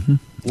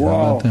 Whoa.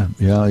 How about that?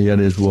 Yeah, it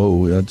is.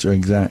 Whoa, that's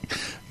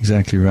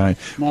exactly right.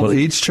 Now, well,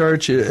 each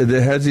church that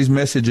has these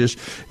messages,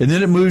 and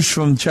then it moves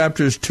from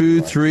chapters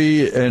 2,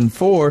 3, and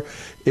 4.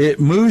 It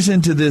moves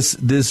into this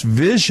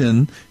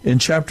vision in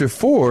chapter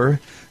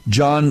 4.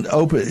 John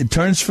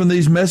turns from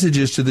these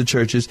messages to the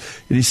churches,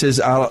 and he says,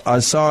 I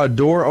saw a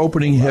door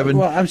opening heaven.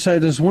 Well, I'm sorry,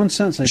 there's one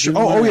sentence.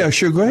 Sure.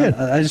 Sure, go ahead.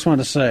 I just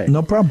want to say.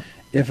 No problem.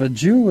 If a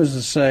Jew was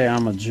to say,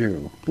 I'm a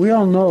Jew, we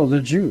all know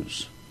they're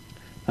Jews.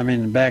 I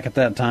mean, back at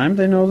that time,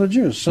 they know they're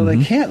Jews. So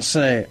they can't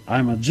say,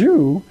 I'm a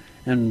Jew,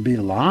 and be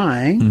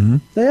lying.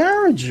 They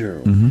are a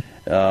Jew.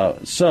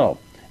 So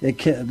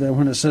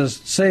when it says,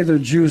 say they're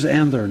Jews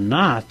and they're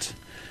not,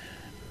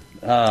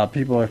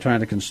 people are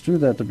trying to construe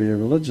that to be a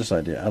religious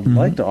idea. I'd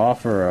like to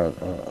offer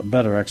a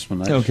better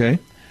explanation. Okay.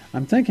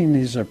 I'm thinking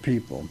these are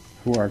people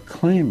who are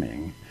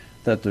claiming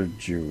that they're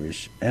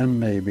Jewish, and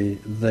maybe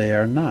they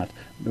are not.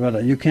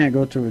 But you can't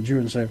go to a Jew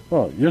and say,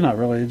 well, you're not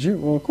really a Jew.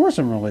 Well, of course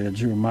I'm really a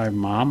Jew. My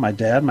mom, my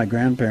dad, my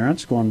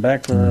grandparents, going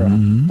back for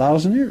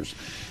 1,000 years.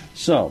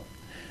 So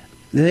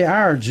they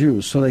are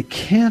Jews, so they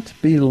can't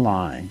be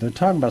lying. They're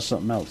talking about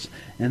something else.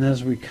 And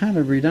as we kind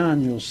of read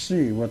on, you'll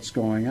see what's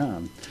going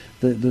on.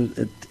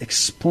 It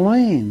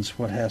explains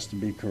what has to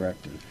be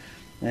corrected.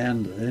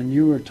 And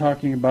you were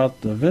talking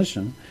about the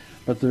vision,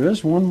 but there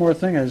is one more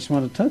thing I just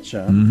want to touch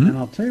on, and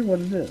I'll tell you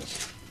what it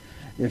is.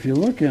 If you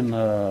look in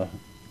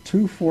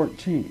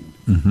 2:14,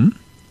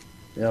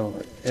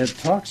 it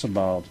talks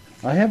about,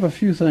 I have a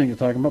few things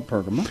talking about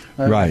Pergamum.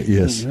 Right,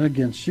 yes.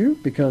 Against you,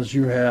 because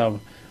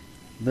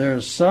there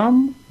are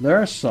some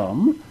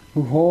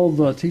who hold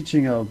the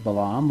teaching of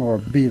Balaam or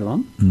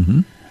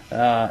Balaam,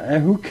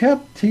 and who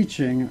kept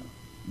teaching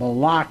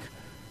Balak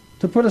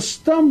to put a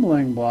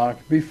stumbling block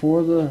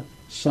before the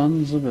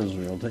sons of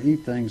Israel, to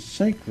eat things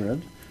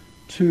sacred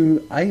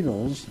to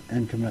idols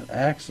and commit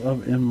acts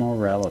of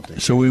immorality.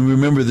 So we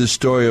remember this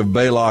story of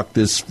Balak,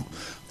 this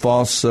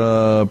false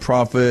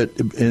prophet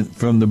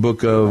from the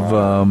book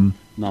of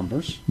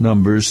Numbers,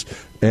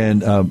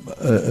 and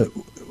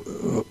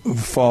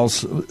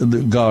false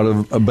god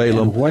of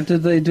Balaam. And what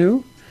did they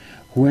do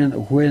when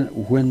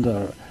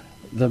the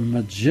the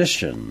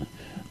magician,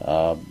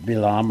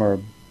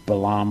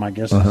 Balaam, I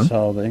guess that's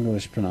how the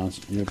English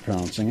you're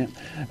pronouncing it.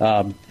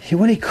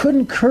 When he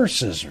couldn't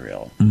curse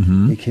Israel,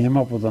 he came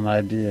up with an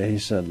idea. He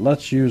said,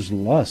 let's use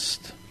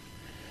lust.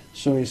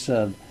 So he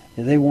said,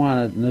 they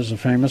wanted, and there's a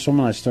famous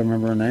woman, I still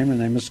remember her name. Her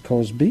name is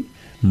Cosby,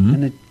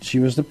 and she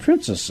was the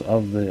princess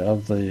of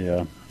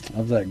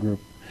that group.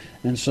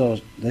 And so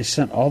they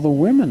sent all the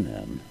women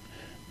in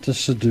to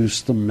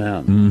seduce the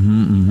men.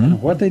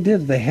 And what they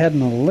did, they had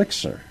an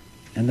elixir,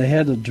 and they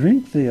had to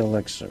drink the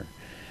elixir.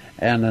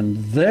 And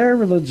in their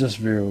religious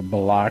view,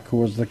 Balak, who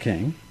was the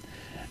king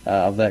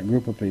of that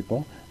group of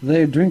people,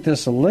 they drink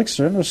this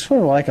elixir, and it was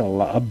sort of like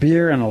a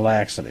beer and a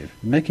laxative,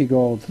 make you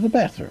go to the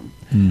bathroom.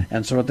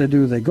 And so what they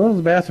do, they go to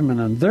the bathroom, and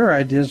then their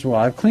idea is, well,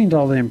 I've cleaned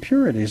all the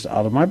impurities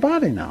out of my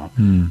body now.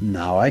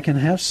 Now I can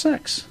have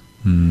sex.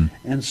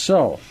 And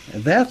so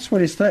that's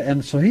what he's saying.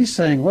 And so he's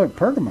saying, look,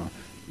 Pergamum,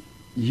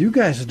 you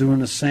guys are doing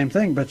the same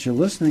thing, but you're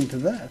listening to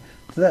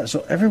that.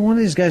 So every one of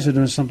these guys are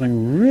doing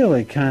something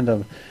really kind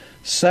of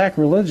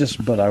sacrilegious,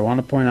 but I want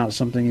to point out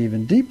something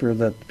even deeper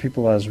that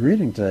people I was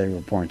reading today were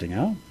pointing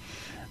out,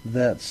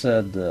 that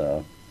said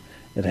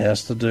it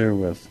has to do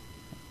with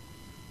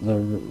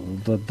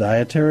the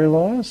dietary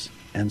laws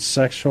and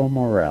sexual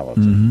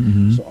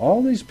morality. So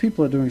all these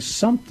people are doing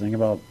something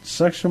about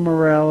sexual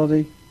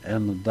morality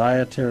and the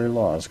dietary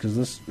laws, because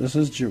this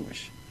is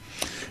Jewish.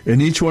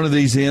 And each one of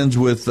these ends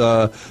with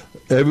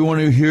everyone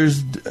who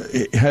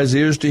has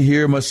ears to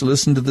hear must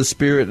listen to the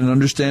Spirit and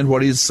understand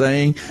what He's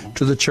saying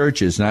to the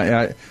churches.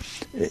 And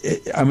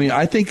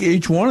I think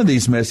each one of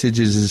these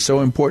messages is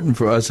so important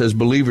for us as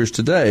believers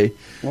today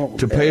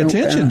to pay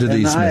attention to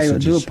these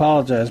messages. I do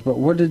apologize, but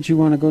what did you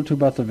want to go to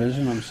about the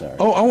vision? I'm sorry.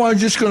 I was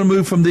just going to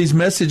move from these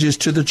messages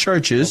to the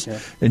churches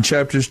in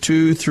chapters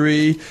 2,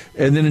 3,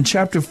 and then in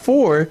chapter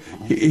 4,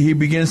 he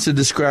begins to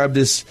describe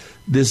this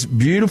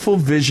beautiful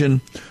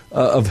vision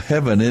of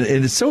heaven, and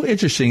it's so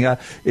interesting.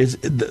 It's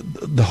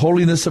the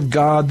holiness of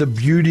God, the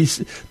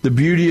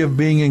beauty of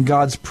being in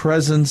God's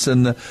presence,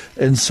 and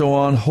so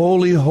on.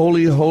 Holy,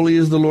 holy, holy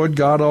is the Lord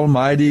God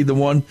Almighty, the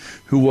one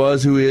who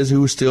was, who is,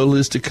 who still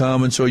is to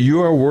come. And so you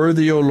are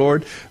worthy, O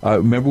Lord.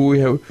 Remember,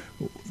 we have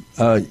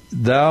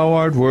thou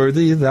art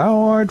worthy,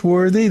 thou art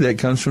worthy. That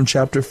comes from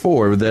chapter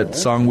 4, that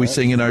song we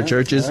sing in our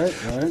churches.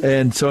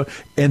 And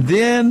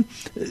then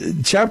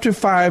chapter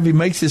 5, he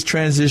makes this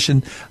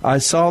transition. I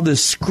saw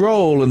this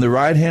scroll in the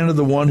right hand of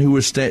the one who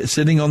was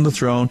sitting on the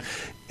throne,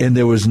 and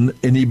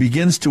he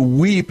begins to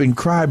weep and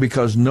cry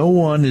because no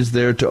one is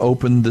there to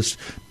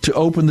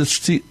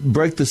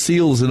break the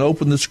seals and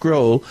open the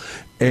scroll.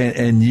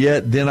 And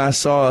yet then I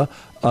saw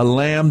a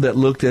lamb that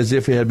looked as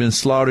if it had been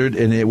slaughtered,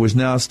 and it was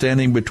now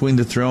standing between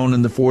the throne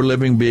and the 4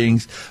 living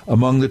beings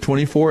among the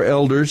 24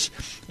 elders,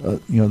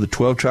 the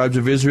 12 tribes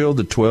of Israel,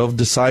 the 12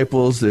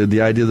 disciples,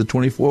 the idea of the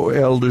 24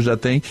 elders, I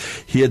think.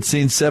 He had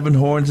seen 7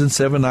 horns and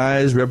 7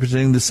 eyes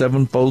representing the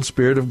sevenfold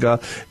Spirit of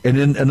God. And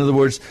in other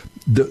words,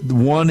 the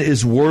one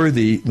is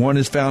worthy, one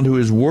is found who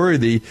is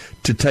worthy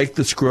to take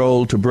the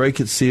scroll, to break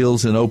its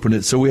seals and open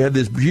it. So we have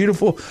this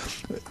beautiful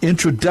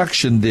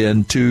introduction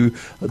then to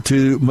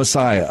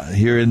Messiah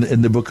here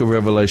in the book of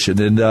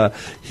Revelation. And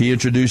he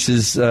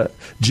introduces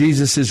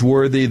Jesus is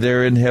worthy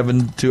there in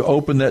heaven to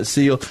open that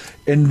seal.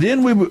 And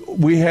then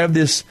we have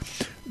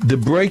the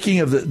breaking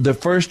of the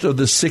first of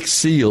the 6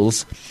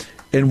 seals.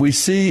 And we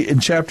see in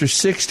chapter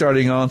 6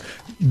 starting on,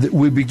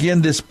 we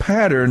begin this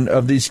pattern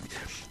of these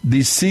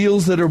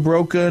seals that are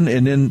broken,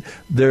 and then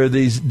there are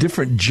these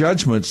different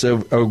judgments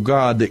of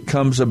God that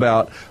comes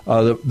about.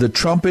 The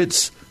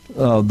trumpets,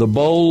 the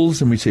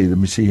bowls. Let me see.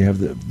 You have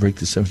the break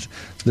the 7.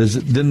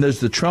 Then there's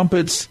the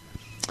trumpets.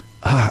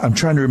 I'm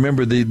trying to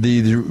remember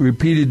the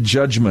repeated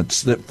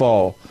judgments that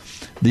fall.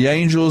 The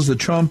angels, the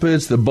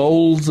trumpets, the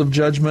bowls of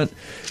judgment.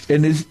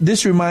 And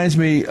this reminds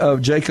me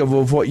of, Jacob,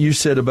 of what you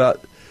said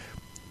about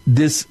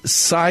this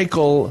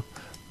cycle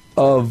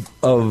of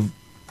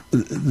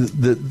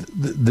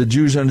the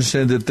Jews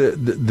understand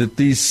that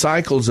these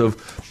cycles of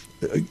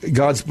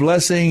God's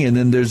blessing, and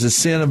then there's a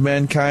sin of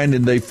mankind,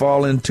 and they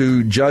fall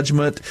into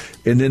judgment,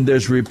 and then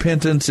there's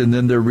repentance, and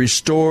then they're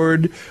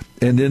restored,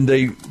 and then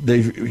they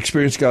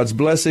experience God's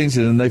blessings,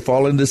 and then they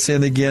fall into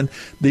sin again.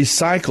 These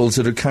cycles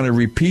that are kind of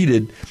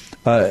repeated,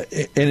 and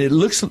it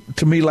looks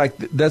to me like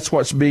that's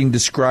what's being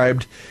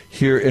described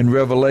here in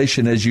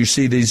Revelation as you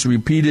see these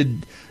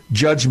repeated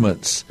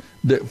judgments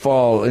that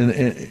fall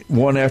in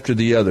one after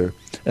the other.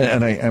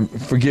 And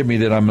forgive me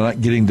that I'm not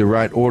getting the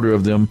right order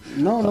of them.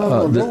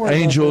 No, the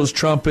angels,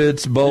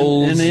 trumpets,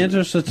 bowls. In the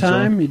interest of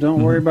time, you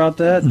don't worry about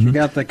that. You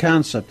got the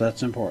concept.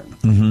 That's important.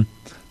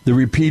 The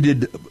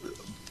repeated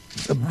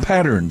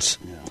patterns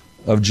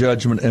of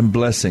judgment and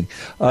blessing.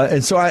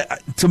 And so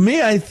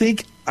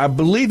I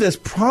believe that's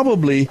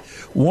probably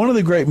one of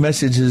the great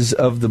messages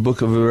of the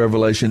book of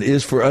Revelation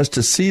is for us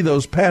to see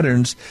those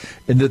patterns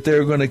and that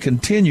they're going to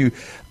continue.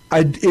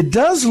 It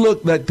does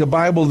look like the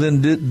Bible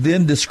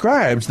then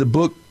describes, the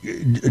book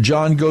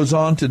John goes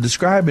on to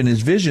describe in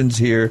his visions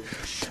here,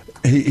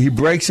 he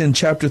breaks in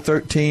chapter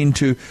 13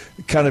 to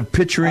kind of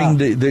picturing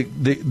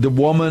the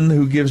woman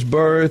who gives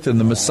birth and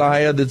the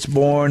Messiah that's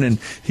born, and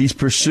he's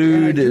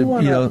pursued,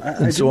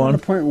 and so on. I want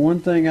to point one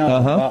thing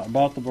out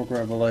about the book of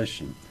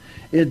Revelation.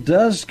 It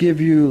does give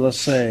you, let's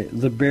say,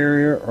 the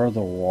barrier or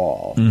the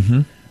wall,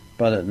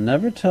 but it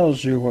never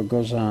tells you what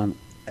goes on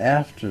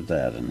after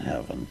that in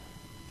heaven.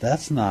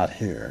 That's not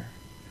here.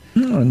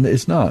 No,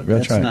 it's not.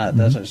 That's right. Not.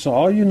 That's right. So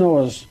all you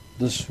know is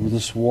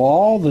this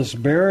wall, this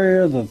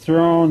barrier, the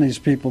throne, these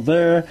people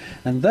there,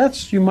 and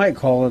that's, you might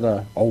call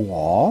it a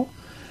wall.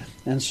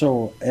 And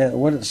so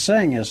what it's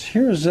saying is,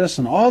 here's this,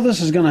 and all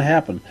this is going to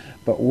happen,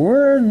 but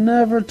we're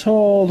never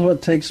told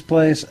what takes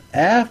place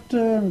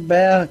after and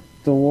back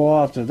the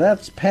wall, after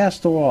that's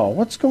past the wall.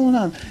 What's going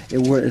on?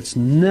 It's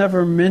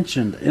never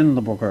mentioned in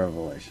the book of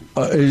Revelation.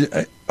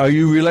 Are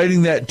you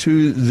relating that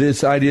to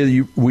this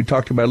idea we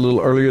talked about a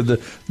little earlier?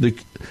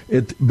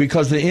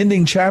 Because the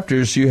ending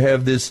chapters, you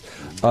have this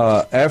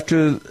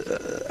after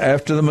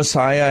the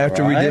Messiah,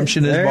 after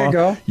redemption is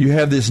born, you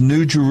have this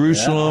New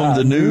Jerusalem,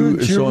 the new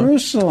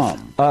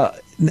Jerusalem.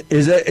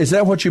 Is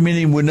that what you're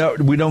meaning?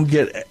 We don't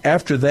get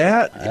after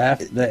that?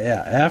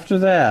 After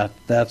that,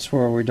 that's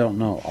where we don't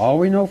know. All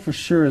we know for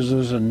sure is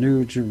there's a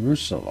New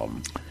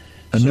Jerusalem.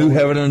 New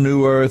heaven and a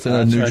new earth. And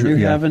a new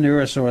heaven, new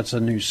earth, so it's a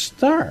new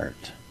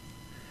start.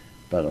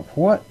 But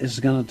what is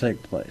going to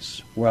take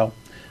place? Well,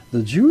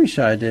 the Jewish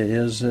idea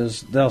is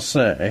they'll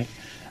say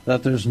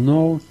that there's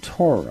no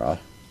Torah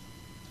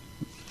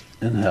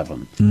in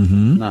heaven.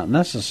 Not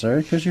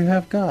necessary, because you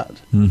have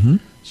God.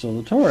 So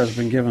the Torah has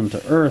been given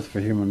to earth for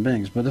human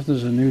beings. But if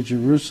there's a new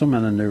Jerusalem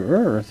and a new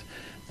earth,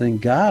 then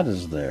God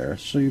is there.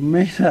 So you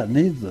may not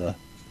need the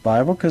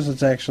Bible, because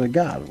it's actually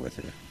God with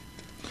you.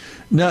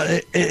 Now,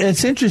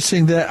 it's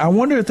interesting that I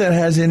wonder if that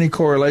has any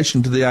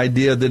correlation to the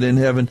idea that in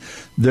heaven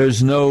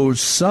there's no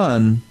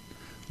sun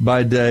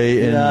by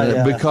day,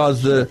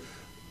 because the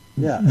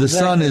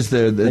sun is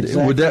there.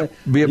 Exactly. Would that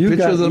be a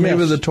picture of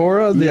the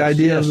Torah? The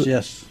idea of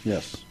yes.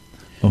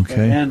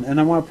 Okay. And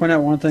I want to point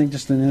out one thing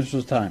just in the interest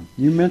of time.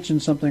 You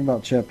mentioned something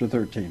about chapter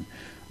 13.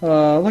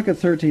 Look at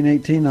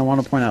 13:18. I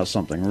want to point out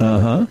something.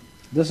 Really.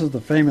 This is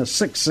the famous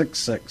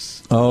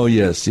 666. Oh,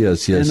 yes. And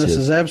this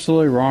is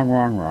absolutely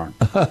wrong.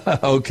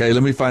 Okay,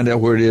 let me find out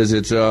where it is.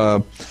 It's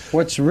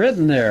what's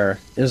written there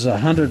is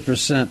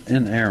 100%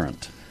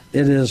 inerrant.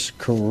 It is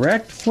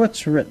correct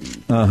what's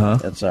written.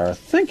 It's our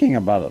thinking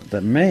about it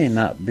that may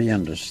not be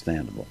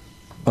understandable.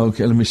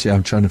 Okay, let me see.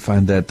 I'm trying to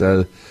find that.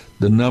 The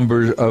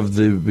number of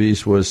the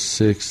beast was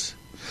 6.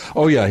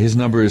 Oh, yeah, his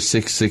number is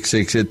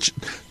 666. It's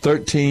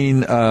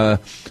 13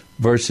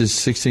 verses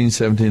 16,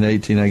 17,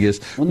 18, I guess.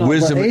 Well, no,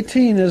 wisdom, but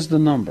 18 is the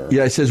number.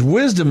 Yeah, it says,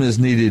 wisdom is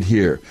needed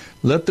here.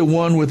 Let the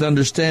one with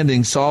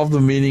understanding solve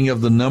the meaning of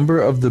the number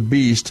of the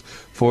beast,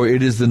 for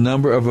it is the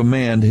number of a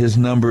man. His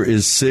number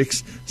is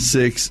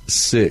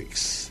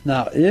 666.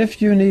 Now,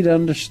 if you need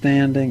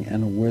understanding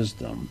and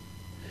wisdom,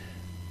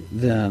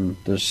 then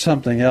there's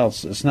something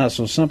else. It's not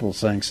so simple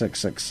saying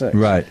 666.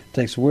 Right. It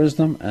takes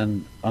wisdom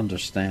and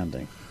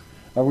understanding.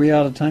 Are we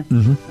out of time?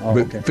 Oh,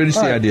 okay. Finish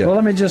the idea. Well,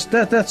 let me just,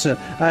 that's it.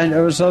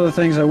 There was other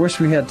things I wish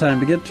we had time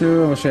to get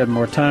to. I wish we had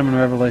more time in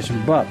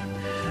Revelation. But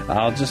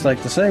I'll just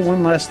like to say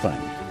one last thing.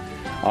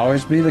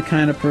 Always be the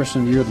kind of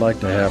person you would like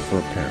to have for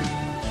a parent.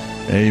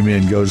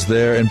 Amen goes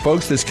there. And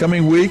folks, this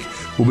coming week,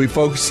 we'll be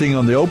focusing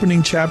on the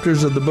opening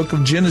chapters of the book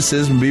of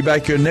Genesis. We'll be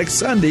back here next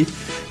Sunday,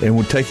 and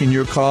we're taking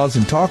your calls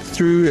and talk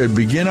through and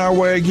begin our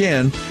way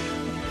again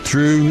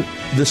through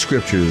the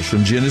Scriptures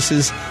from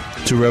Genesis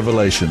to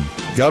Revelation.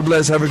 God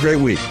bless. Have a great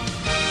week.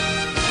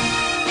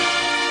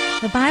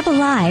 The Bible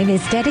Live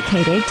is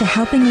dedicated to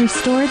helping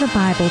restore the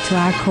Bible to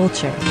our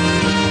culture.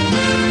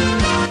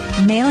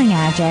 Mailing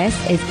address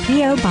is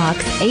P.O. Box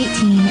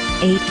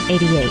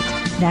 18888.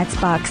 That's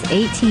Box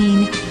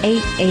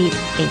 18888.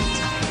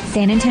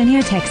 San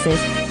Antonio, Texas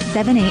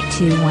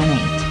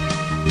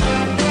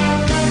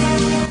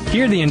 78218.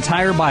 Hear the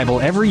entire Bible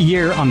every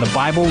year on the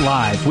Bible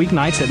Live,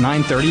 weeknights at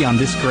 9:30 on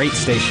this great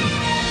station.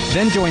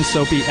 Then join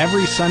SOAPY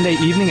every Sunday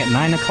evening at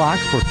 9 o'clock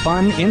for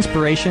fun,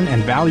 inspiration,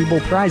 and valuable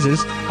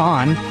prizes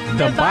on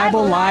the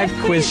Bible Live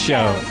Quiz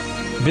Show.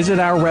 Visit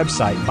our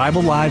website,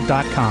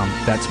 BibleLive.com.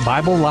 That's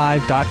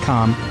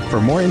BibleLive.com for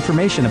more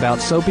information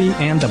about SOAPY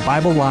and the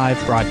Bible Live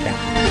broadcast.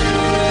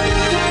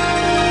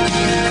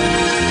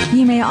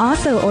 You may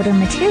also order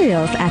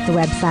materials at the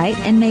website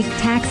and make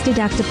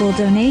tax-deductible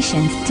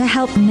donations to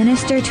help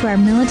minister to our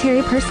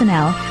military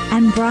personnel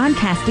and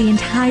broadcast the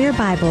entire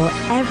Bible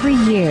every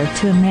year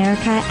to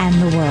America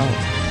and the world.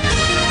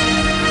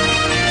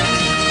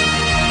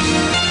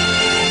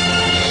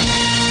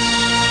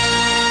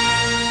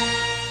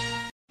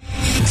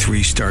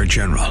 3-star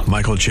General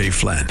Michael J.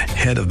 Flynn,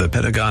 head of the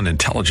Pentagon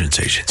Intelligence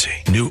Agency,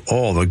 knew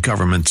all the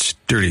government's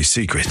dirty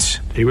secrets.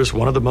 He was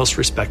one of the most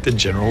respected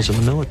generals in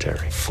the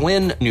military.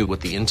 Flynn knew what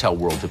the intel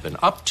world had been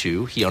up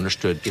to. He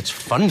understood its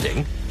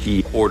funding.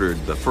 He ordered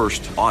the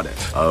first audit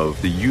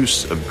of the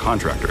use of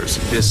contractors.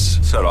 This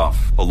set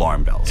off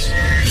alarm bells.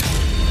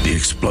 The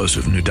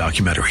explosive new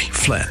documentary,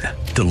 Flynn,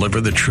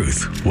 deliver the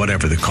truth,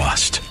 whatever the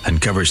cost,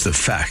 uncovers the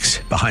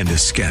facts behind the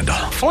scandal.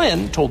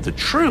 Flynn told the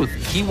truth.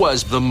 He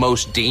was the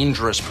most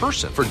dangerous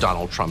person for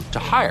Donald Trump to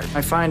hire.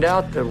 I find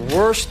out the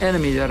worst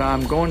enemy that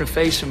I'm going to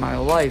face in my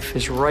life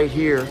is right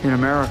here in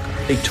America.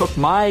 They took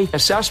my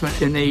assessment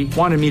and they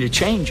wanted me to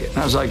change it. And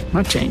I was like, I'm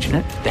not changing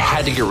it. They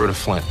had to get rid of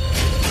Flynn.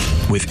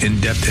 With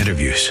in-depth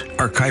interviews,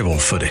 archival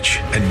footage,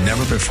 and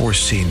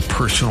never-before-seen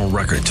personal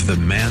records of the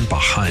man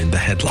behind the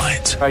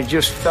headlines. I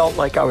just felt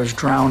like I was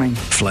drowning.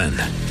 Flynn,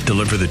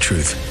 deliver the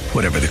truth,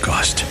 whatever the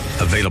cost.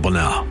 Available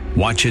now.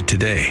 Watch it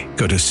today.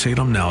 Go to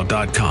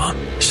salemnow.com.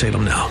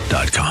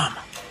 salemnow.com.